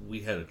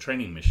 we had a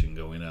training mission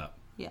going up.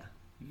 Yeah.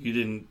 You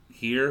didn't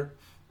hear?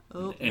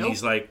 Oh, And nope.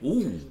 he's like,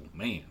 ooh,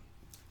 man.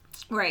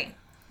 Right.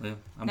 Well,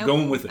 I'm Nope.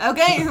 going with it.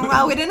 Okay.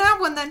 Well, we didn't have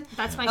one then.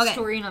 That's my Okay.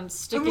 story, and I'm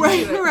sticking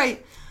Right, to it.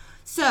 right.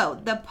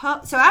 So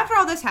so after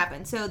all this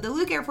happened, so the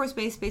Luke Air Force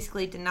Base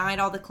basically denied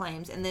all the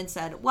claims and then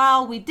said,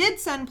 "Well, we did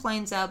send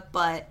planes up,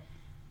 but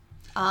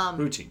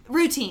Routine. and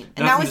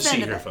that Nothing was to the see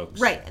end of here, it." folks.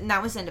 Right, and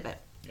that was the end of it.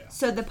 Yeah.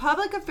 So the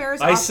public affairs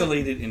office,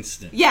 Isolated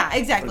incident. yeah,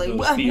 exactly, For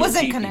those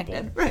wasn't POT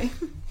connected, people. right?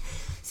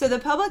 So the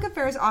public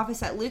affairs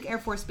office at Luke Air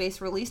Force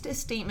Base released a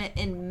statement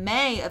in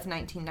May of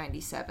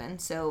 1997.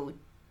 So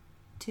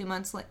 2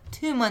 months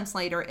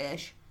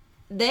later-ish.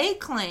 They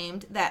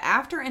claimed that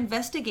after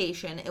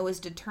investigation, it was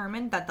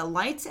determined that the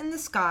lights in the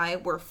sky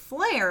were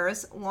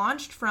flares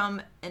launched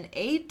from an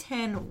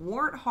A-10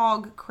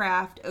 Warthog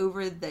craft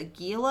over the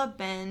Gila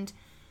Bend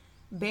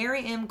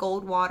Barry M.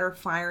 Goldwater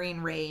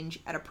firing range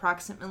at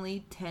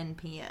approximately 10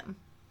 p.m.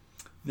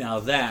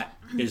 Now that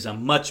is a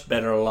much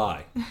better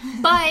lie.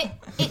 But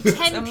at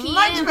 10 a p.m.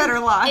 much better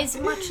lie. is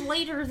much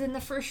later than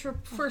the first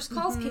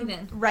calls came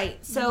in.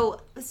 Right.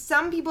 So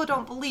some people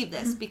don't believe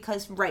this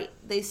because,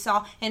 they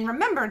saw, and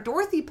remember,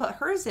 Dorothy put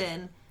hers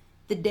in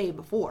the day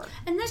before.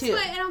 And that's too.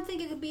 why I don't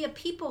think it could be a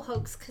people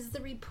hoax, because the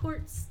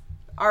reports.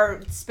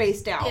 Are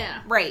spaced out.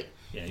 Yeah. Right.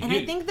 Yeah, And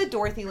I think the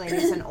Dorothy lady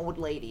is an old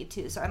lady,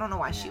 too, so I don't know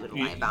why she would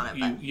lie about it.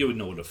 But You would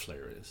know what a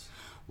flare is.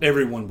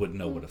 Everyone would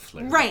know what a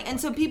flare is. right, and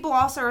so people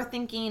also are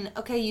thinking,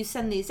 okay, you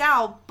send these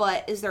out,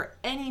 but is there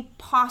any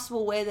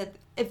possible way that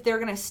if they're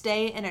going to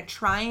stay in a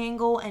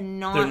triangle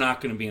and They're not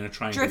going to be in a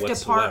triangle drift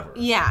whatsoever. apart?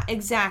 Yeah,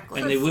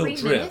 exactly. And they will 3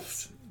 drift.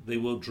 minutes? They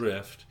will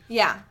drift.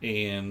 Yeah,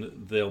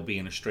 And they'll be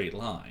in a straight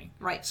line.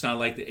 Right. It's not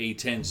like the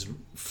A-10's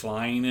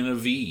flying in a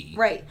V.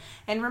 right.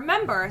 And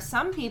remember, a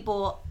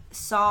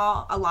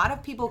lot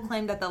of people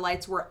claim that the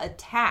lights were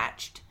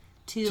attached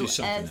to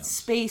something a else.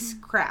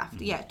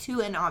 spacecraft. Yeah, to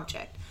an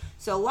object.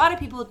 So a lot of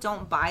people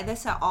don't buy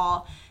this at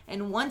all.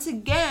 And once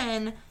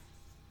again,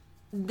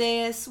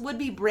 this would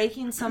be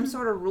breaking some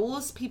sort of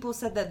rules. People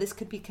said that this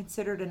could be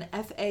considered an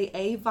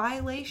FAA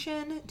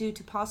violation due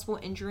to possible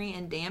injury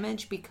and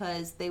damage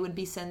because they would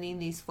be sending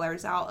these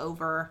flares out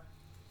over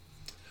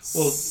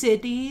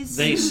cities.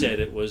 They said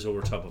it was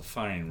over top of a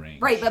firing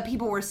range. Right, but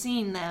people were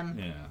seeing them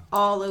Yeah.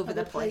 all over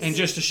the Other place. And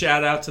just a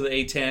shout out to the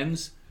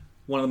A-10s,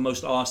 one of the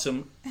most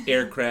awesome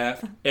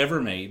aircraft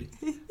ever made.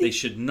 They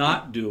should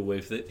not do away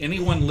with it.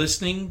 Anyone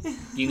listening,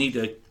 you need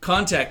to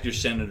contact your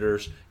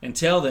senators and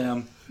tell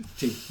them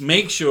to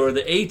make sure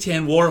the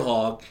A-10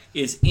 Warthog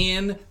is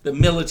in the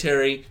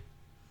military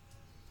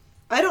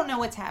I don't know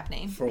what's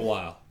happening. for a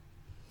while.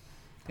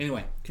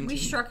 Anyway, We continue.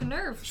 struck a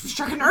nerve.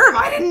 Struck a nerve.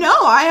 I didn't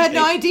know. I had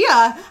no idea.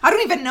 I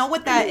don't even know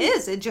what that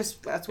is. It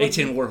just that's what.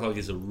 A-10 Warthog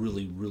is a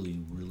really, really,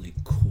 really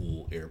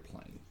cool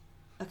airplane.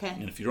 Okay.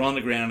 And if you're on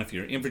the ground, if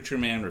you're an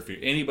infantryman, or if you're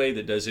anybody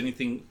that does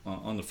anything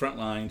on the front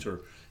lines,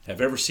 or have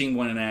ever seen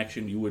one in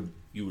action, you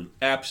would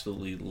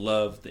absolutely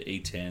love the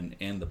A-10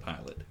 and the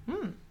pilot.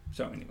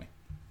 So anyway,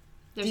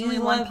 There's Do only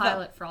you one love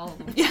pilot for all of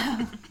them.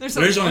 Yeah.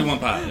 There's only one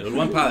pilot. There's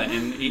one pilot,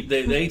 and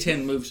the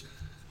A-10 moves.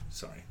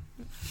 Sorry,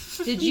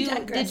 Did He you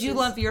digresses.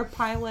 love your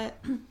pilot?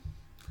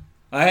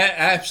 I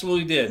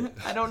absolutely did.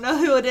 I don't know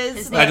who it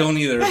is. I don't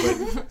either,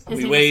 but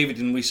we he waved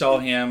and we saw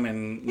him,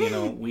 and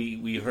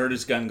we heard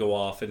his gun go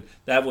off, and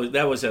that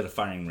was at a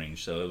firing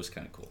range, so it was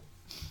kind of cool.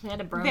 He had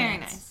a bromance. Very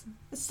nice.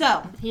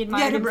 So He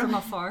admired Yeah, him the from bro-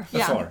 afar.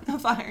 yeah, Afar.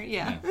 afar.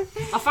 Yeah.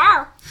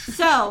 Afar!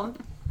 So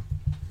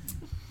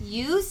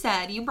you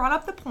said you brought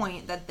up the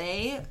point that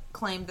they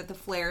claimed that the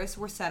flares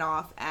were set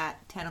off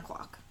at 10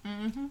 o'clock.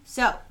 Mm-hmm.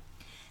 So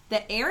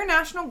the Air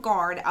National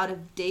Guard out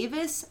of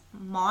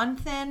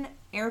Davis-Monthan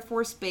Air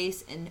Force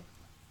Base in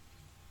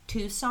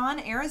Tucson,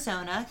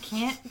 Arizona,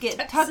 can't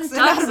get Tucson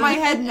out of my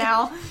head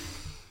now.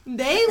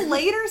 They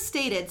later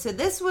stated, so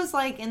this was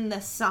like in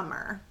the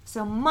summer,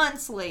 so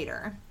months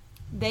later,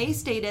 they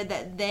stated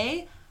that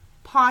they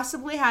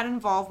possibly had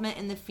involvement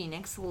in the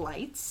Phoenix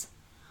Lights,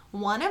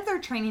 One of their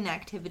training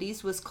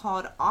activities was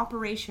called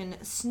Operation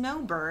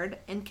Snowbird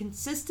and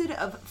consisted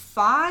of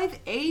 5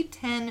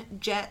 A-10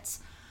 jets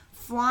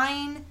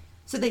flying.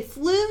 So they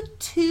flew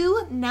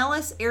to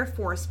Nellis Air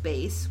Force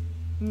Base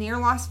near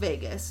Las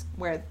Vegas,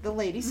 where the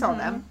lady saw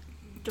them.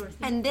 Dorothy.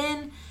 And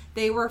then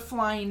they were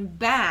flying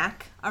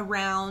back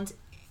around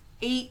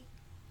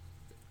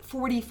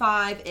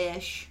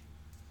 8:45-ish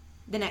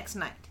the next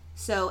night.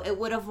 So it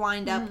would have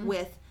lined up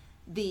with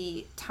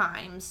the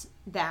times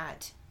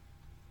that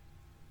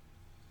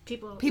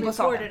people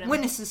saw reported them. them.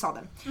 Witnesses saw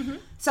them.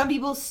 Some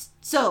people...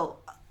 So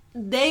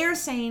they are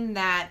saying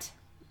that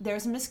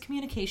there's a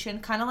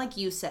miscommunication, kind of like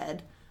you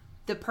said.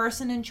 The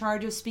person in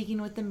charge of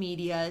speaking with the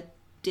media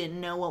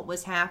didn't know what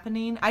was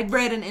happening. I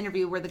read an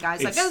interview where the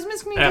guy's like, "That was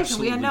miscommunication.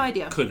 We had no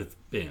idea." Could have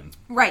been.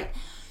 Right.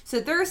 So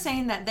they're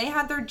saying that they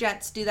had their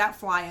jets do that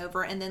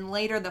flyover, and then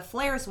later the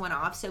flares went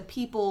off, so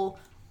people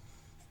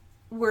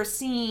were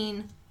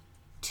seeing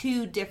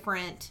 2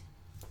 different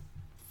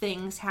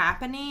things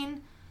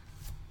happening,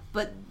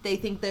 but they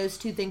think those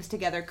 2 things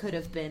together could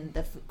have been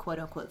the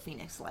quote-unquote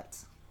Phoenix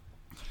Lights.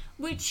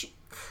 Which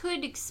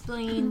could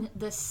explain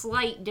the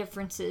slight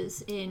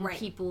differences in Right.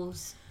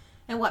 people's...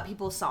 And what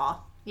people saw.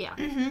 Yeah.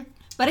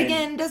 But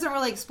again, doesn't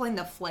really explain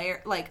the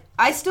flare. Like,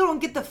 I still don't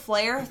get the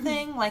flare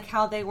thing, like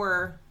how they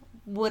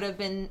would have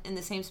been in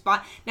the same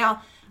spot.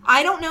 Now,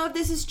 I don't know if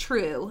this is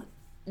true.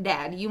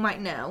 Dad, you might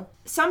know.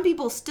 Some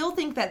people still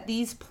think that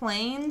these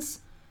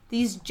planes,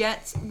 these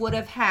jets, would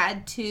have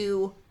had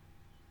to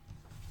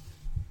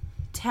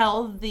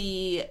tell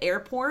the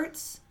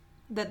airports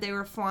that they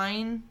were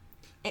flying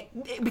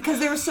because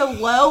they were so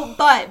low.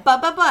 But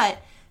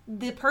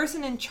the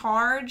person in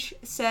charge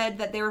said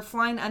that they were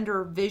flying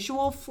under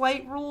visual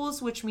flight rules,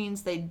 which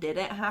means they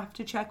didn't have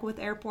to check with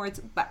airports.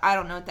 But I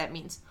don't know what that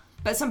means.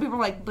 But some people are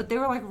like, but they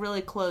were like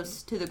really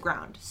close to the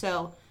ground.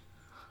 So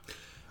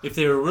If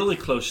they were really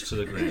close to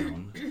the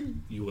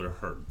ground, you would have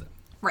heard them.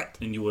 right.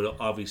 And you would have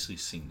obviously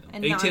seen them.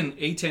 And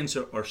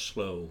A-10s are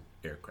slow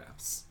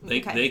aircraft.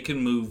 They can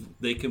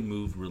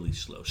move really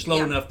slow.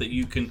 Slow enough that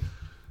you can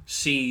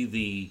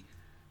see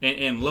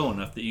and low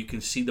enough that you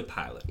can see the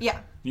pilot. Yeah.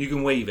 You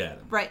can wave at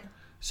them. Right.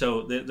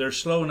 So they're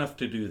slow enough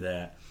to do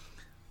that.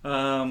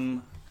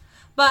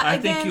 But I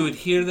again, think you would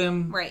hear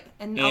them. right.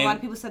 And a lot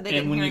of people said they didn't hear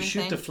anything. And when hear you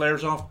anything. shoot the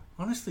flares off,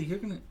 honestly,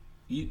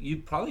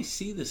 you'd probably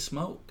see the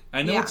smoke.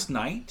 I know it's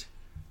night,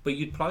 but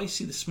you'd probably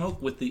see the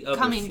smoke with the other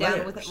coming flares.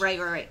 down with it.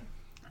 Right.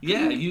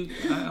 Yeah,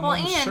 I'm Well,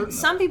 almost certain and of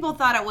some it. people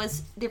thought it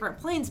was different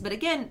planes, but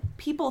again,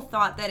 people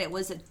thought that it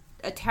was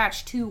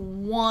attached to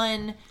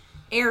one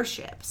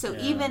airship. So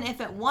even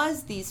if it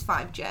was these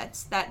 5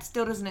 jets, that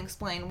still doesn't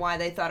explain why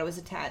they thought it was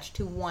attached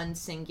to one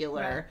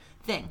singular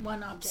thing.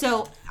 One object.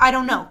 So I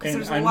don't know, because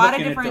And there's a I'm lot of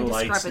looking at different the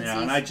lights discrepancies.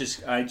 now, and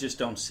I just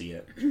don't see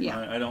it. Yeah.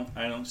 I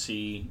don't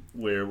see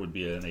where it would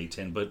be an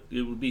A-10, but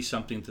it would be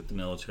something that the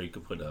military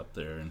could put up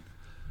there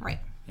Right.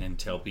 and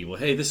tell people,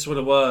 hey, this is what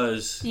it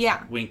was.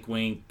 Yeah. Wink,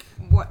 wink.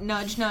 What,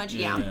 nudge, nudge.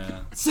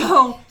 Yeah.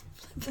 So,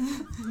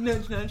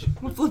 nudge, nudge.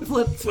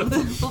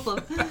 Flip.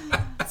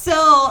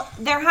 So,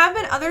 there have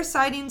been other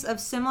sightings of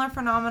similar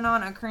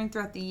phenomenon occurring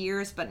throughout the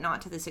years, but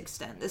not to this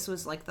extent. This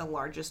was like the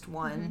largest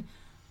one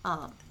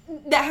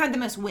that had the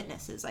most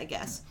witnesses, I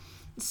guess.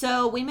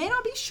 So, we may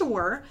not be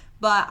sure,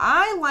 but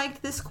I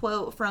liked this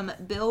quote from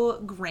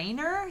Bill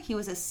Grainer. He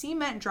was a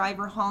cement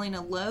driver hauling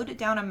a load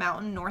down a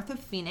mountain north of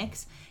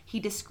Phoenix. He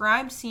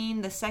described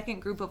seeing the second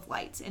group of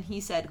lights, and he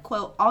said,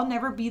 quote, "I'll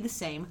never be the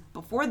same.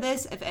 Before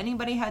this, if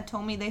anybody had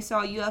told me they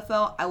saw a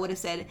UFO, I would have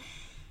said,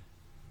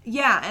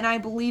 yeah, and I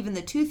believe in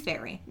the Tooth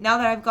Fairy. Now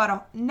I've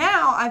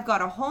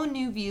got a whole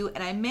new view,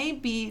 and I may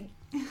be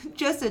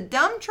just a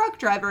dumb truck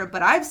driver,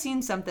 but I've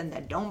seen something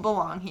that don't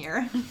belong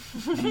here."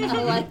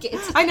 I like it.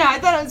 I know, I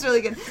thought it was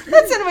really good.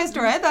 That's the end of my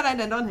story. I thought I'd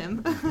end on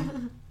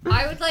him.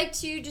 I would like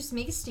to just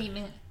make a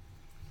statement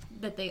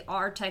that they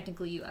are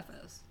technically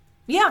UFOs.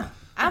 Yeah,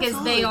 Because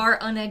absolutely. they are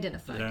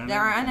unidentified. They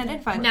are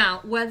unidentified.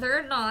 Now, whether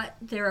or not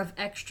they're of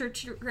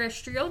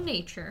extraterrestrial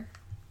nature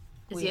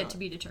is We yet don't- to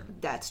be determined.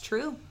 That's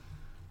true.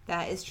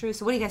 That is true.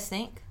 So what do you guys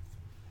think?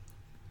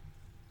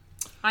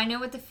 I know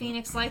what the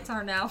Phoenix Lights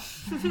are now.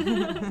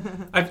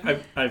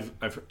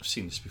 I've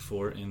seen this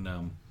before, and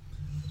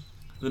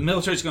the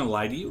military's going to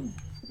lie to you.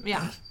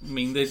 Yeah. I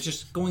mean, they're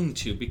just going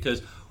to,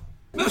 because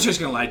the military's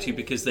going to lie to you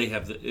because they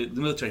have the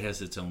military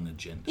has its own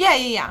agenda.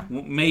 Yeah.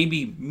 Well,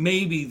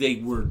 maybe they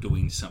were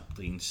doing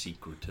something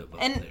secretive up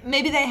And there.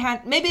 maybe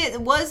it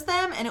was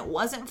them and it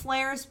wasn't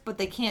flares, but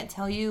they can't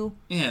tell you.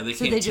 Yeah, they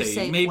So can't they tell just you.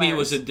 say Maybe it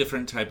was flares. a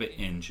different type of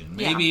engine.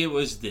 Yeah. Maybe it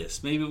was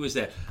this. Maybe it was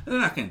that. They're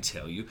not going to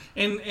tell you.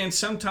 And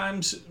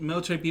sometimes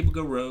military people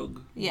go rogue.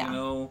 Yeah.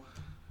 You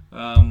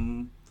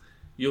know,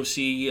 you'll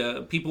see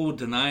people will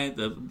deny it.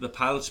 The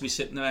pilots will be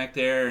sitting back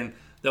there, and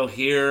they'll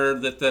hear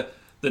that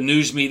the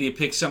news media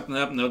picks something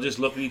up, and they'll just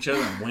look at each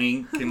other and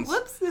wink and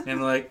Whoops.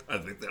 and like, I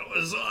think that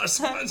was us.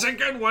 That's a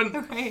good one.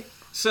 Right.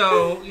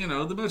 So, the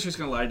military's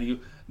going to lie to you.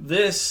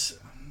 It's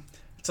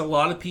a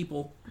lot of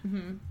people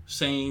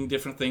saying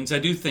different things. I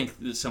do think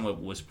that some of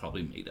it was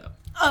probably made up.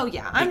 Oh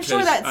yeah, I'm sure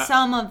Because that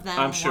some of them.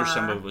 I'm sure were.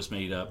 some of it was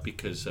made up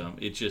because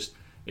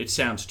it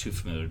sounds too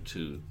familiar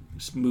to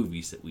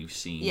movies that we've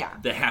seen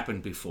that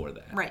happened before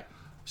that. Right.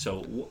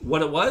 So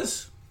what it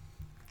was,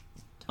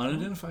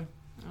 unidentified.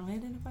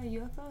 Unidentified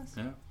UFOs.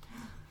 Yeah.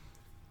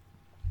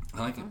 I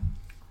like it.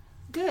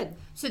 Good.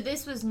 So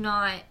this was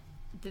not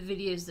the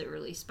videos that were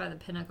released by the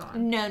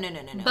Pentagon. No.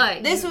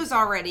 But this was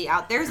already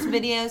out. There's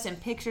videos and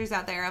pictures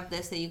out there of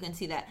this that you can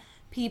see that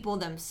people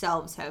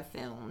themselves have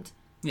filmed.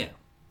 Yeah.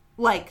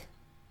 Like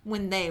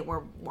when they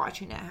were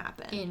watching it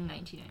happen. In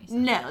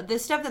 1997. No, the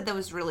stuff that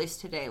was released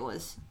today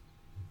was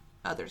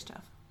other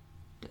stuff.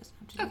 Doesn't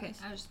have to do Okay, with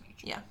this. I just made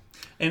sure. Yeah.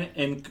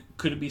 And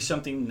could it be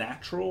something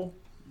natural?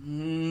 I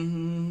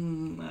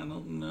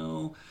don't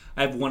know.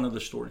 I have one other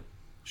story.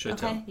 Should I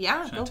tell? Okay.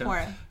 Yeah, Should I go tell? for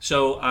it.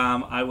 So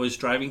I was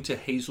driving to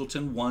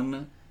Hazleton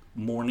one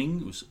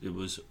morning. It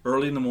was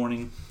early in the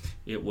morning.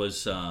 It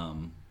was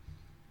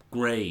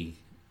gray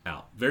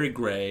out, very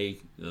gray.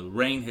 The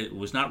rain it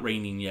was not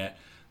raining yet.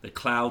 The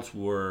clouds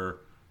were.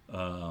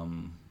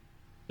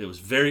 It was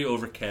very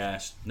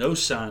overcast, no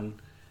sun,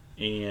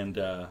 and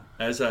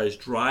as I was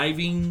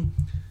driving,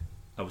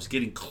 I was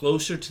getting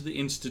closer to the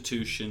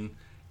institution,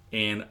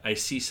 and I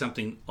see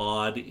something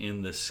odd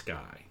in the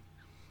sky,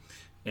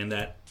 and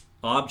that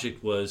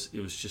object was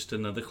just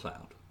another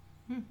cloud.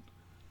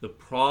 The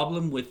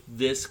problem with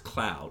this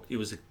cloud, it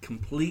was a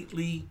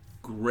completely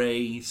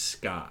gray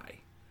sky.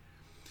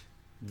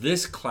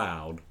 This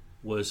cloud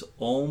was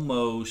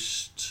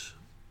almost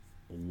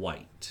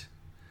white.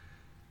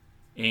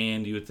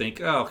 And you would think,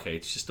 oh, okay,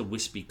 it's just a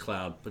wispy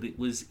cloud, but it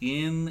was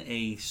in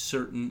a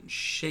certain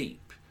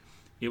shape.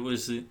 It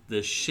was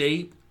the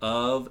shape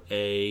of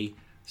a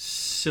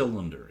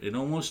cylinder. It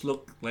almost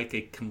looked like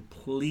a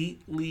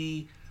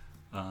completely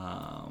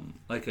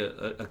like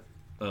a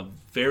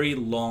very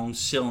long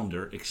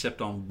cylinder,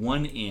 except on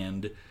one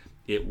end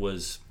it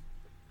was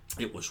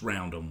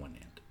round on one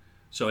end.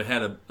 So it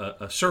had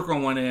a circle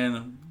on one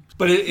end,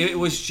 but it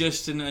was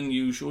just an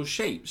unusual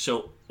shape.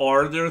 So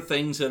are there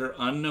things that are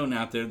unknown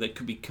out there that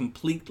could be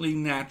completely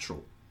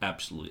natural?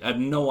 Absolutely. I have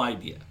no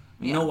idea.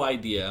 Yeah. No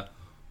idea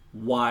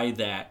why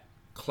that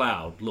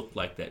cloud looked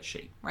like that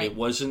shape. Right. It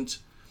wasn't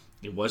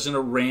a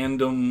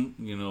random,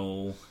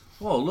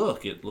 oh,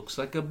 look, it looks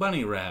like a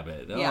bunny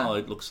rabbit. Yeah. Oh,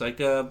 it looks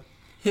like a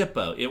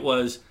hippo. It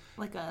was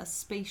Like a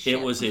spaceship.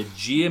 it was a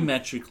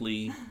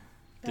geometrically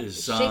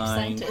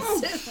designed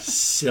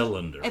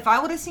cylinder. If I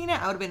would have seen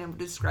it, I would have been able to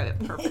describe it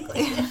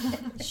perfectly.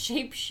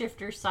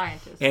 Shapeshifter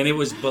scientist. And it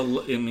was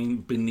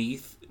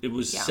beneath, it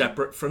was Yeah.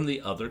 separate from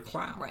the other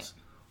clouds. Right.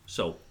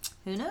 So,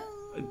 Who knows?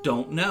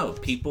 don't know.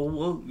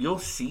 You'll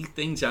see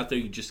things out there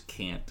you just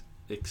can't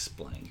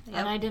explain. Yep.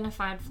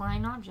 Unidentified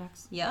flying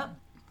objects. Yep.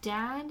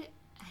 Dad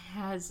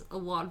has a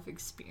lot of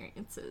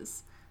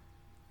experiences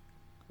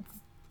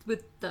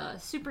with the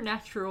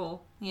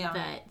supernatural Yeah.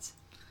 that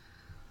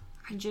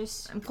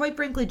I'm quite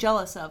frankly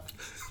jealous of.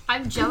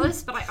 I'm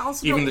jealous, but I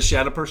also Even don't, the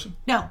shadow person?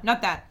 No,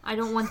 not that. I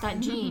don't want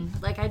that gene.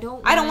 Like I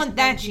don't Want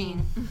that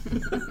gene.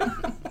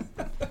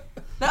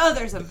 The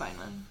others I'm fine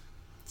with.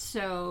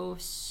 So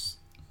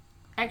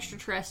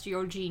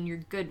extraterrestrial gene you're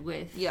good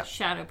with. Yep.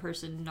 Shadow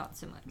person not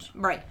so much.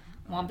 Right.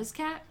 Wampus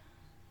cat?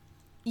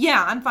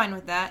 Yeah, I'm fine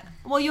with that.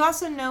 Well, you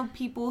also know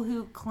people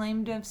who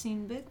claim to have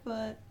seen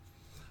Bigfoot.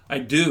 I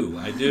do.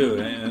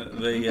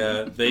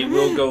 They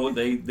will go.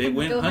 They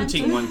went Go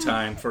hunting hunting. one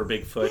time for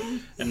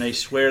Bigfoot, and they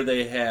swear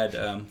they had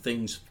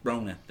things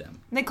thrown at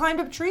them. They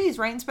climbed up trees,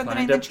 right, and spent the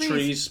night in Climbed the up trees.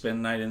 trees, spend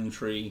the night in the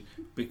tree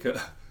because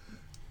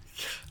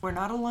We're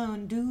not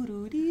alone. Doo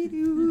doo dee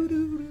doo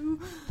doo doo.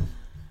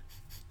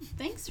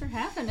 Thanks for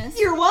having us.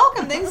 You're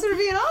welcome. Thanks for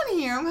being on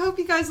here. I hope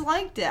you guys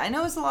liked it. I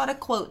know it's a lot of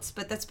quotes,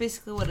 but that's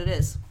basically what it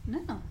is.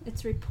 No,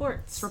 it's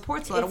reports. It's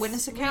reports, a lot of It's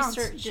witness accounts.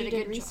 Research. Did You a did good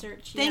job.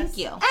 research. Thank yes.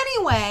 you.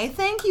 Anyway,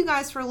 thank you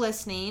guys for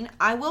listening.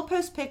 I will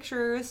post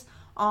pictures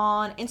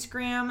on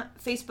Instagram,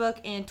 Facebook,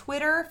 and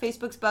Twitter.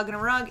 Facebook's Bug and a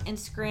Rug.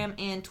 Instagram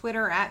and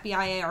Twitter at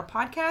BIAR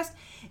Podcast.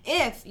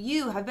 If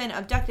you have been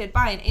abducted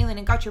by an alien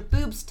and got your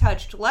boobs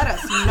touched, let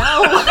us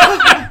know.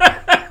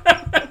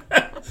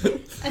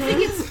 I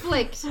think it's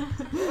flicked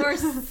or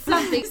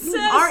something.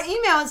 Our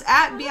email is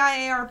at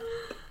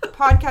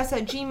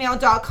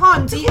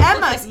biarpodcast@gmail.com.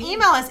 DM us,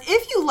 email us.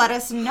 If you let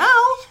us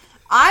know,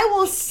 I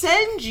will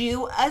send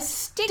you a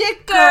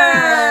sticker.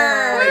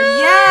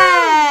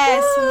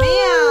 Yes,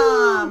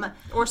 ma'am.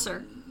 Or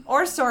sir.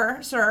 Or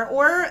sir,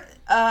 or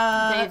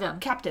They, them.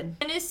 captain.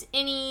 Send us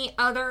any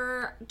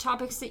other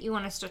topics that you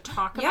want us to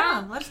talk Yeah,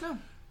 about. let us know.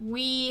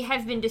 We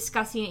have been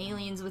discussing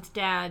aliens with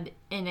Dad,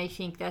 and I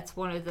think that's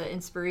one of the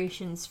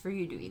inspirations for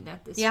you doing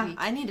that this Yeah, week.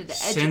 I needed to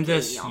educate send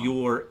us y'all.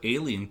 your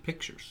alien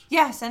pictures.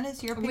 Yeah, send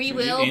us your pictures. We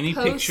will Any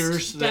post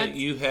pictures that Dad's-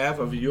 you have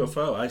of a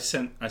UFO? I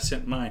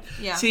sent mine.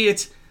 Yeah. See,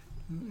 it's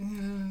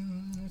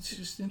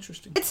just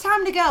interesting. It's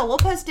time to go. We'll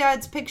post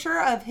Dad's picture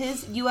of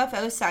his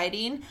UFO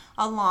sighting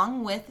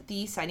along with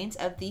the sightings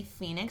of the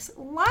Phoenix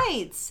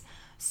Lights.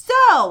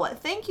 So,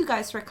 thank you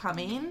guys for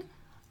coming.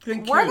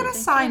 Thank We're you. going to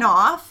sign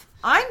off.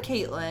 I'm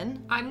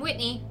Caitlin. I'm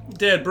Whitney.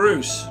 Dead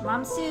Bruce.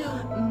 Mom Sue.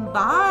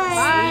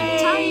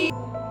 Bye. Bye.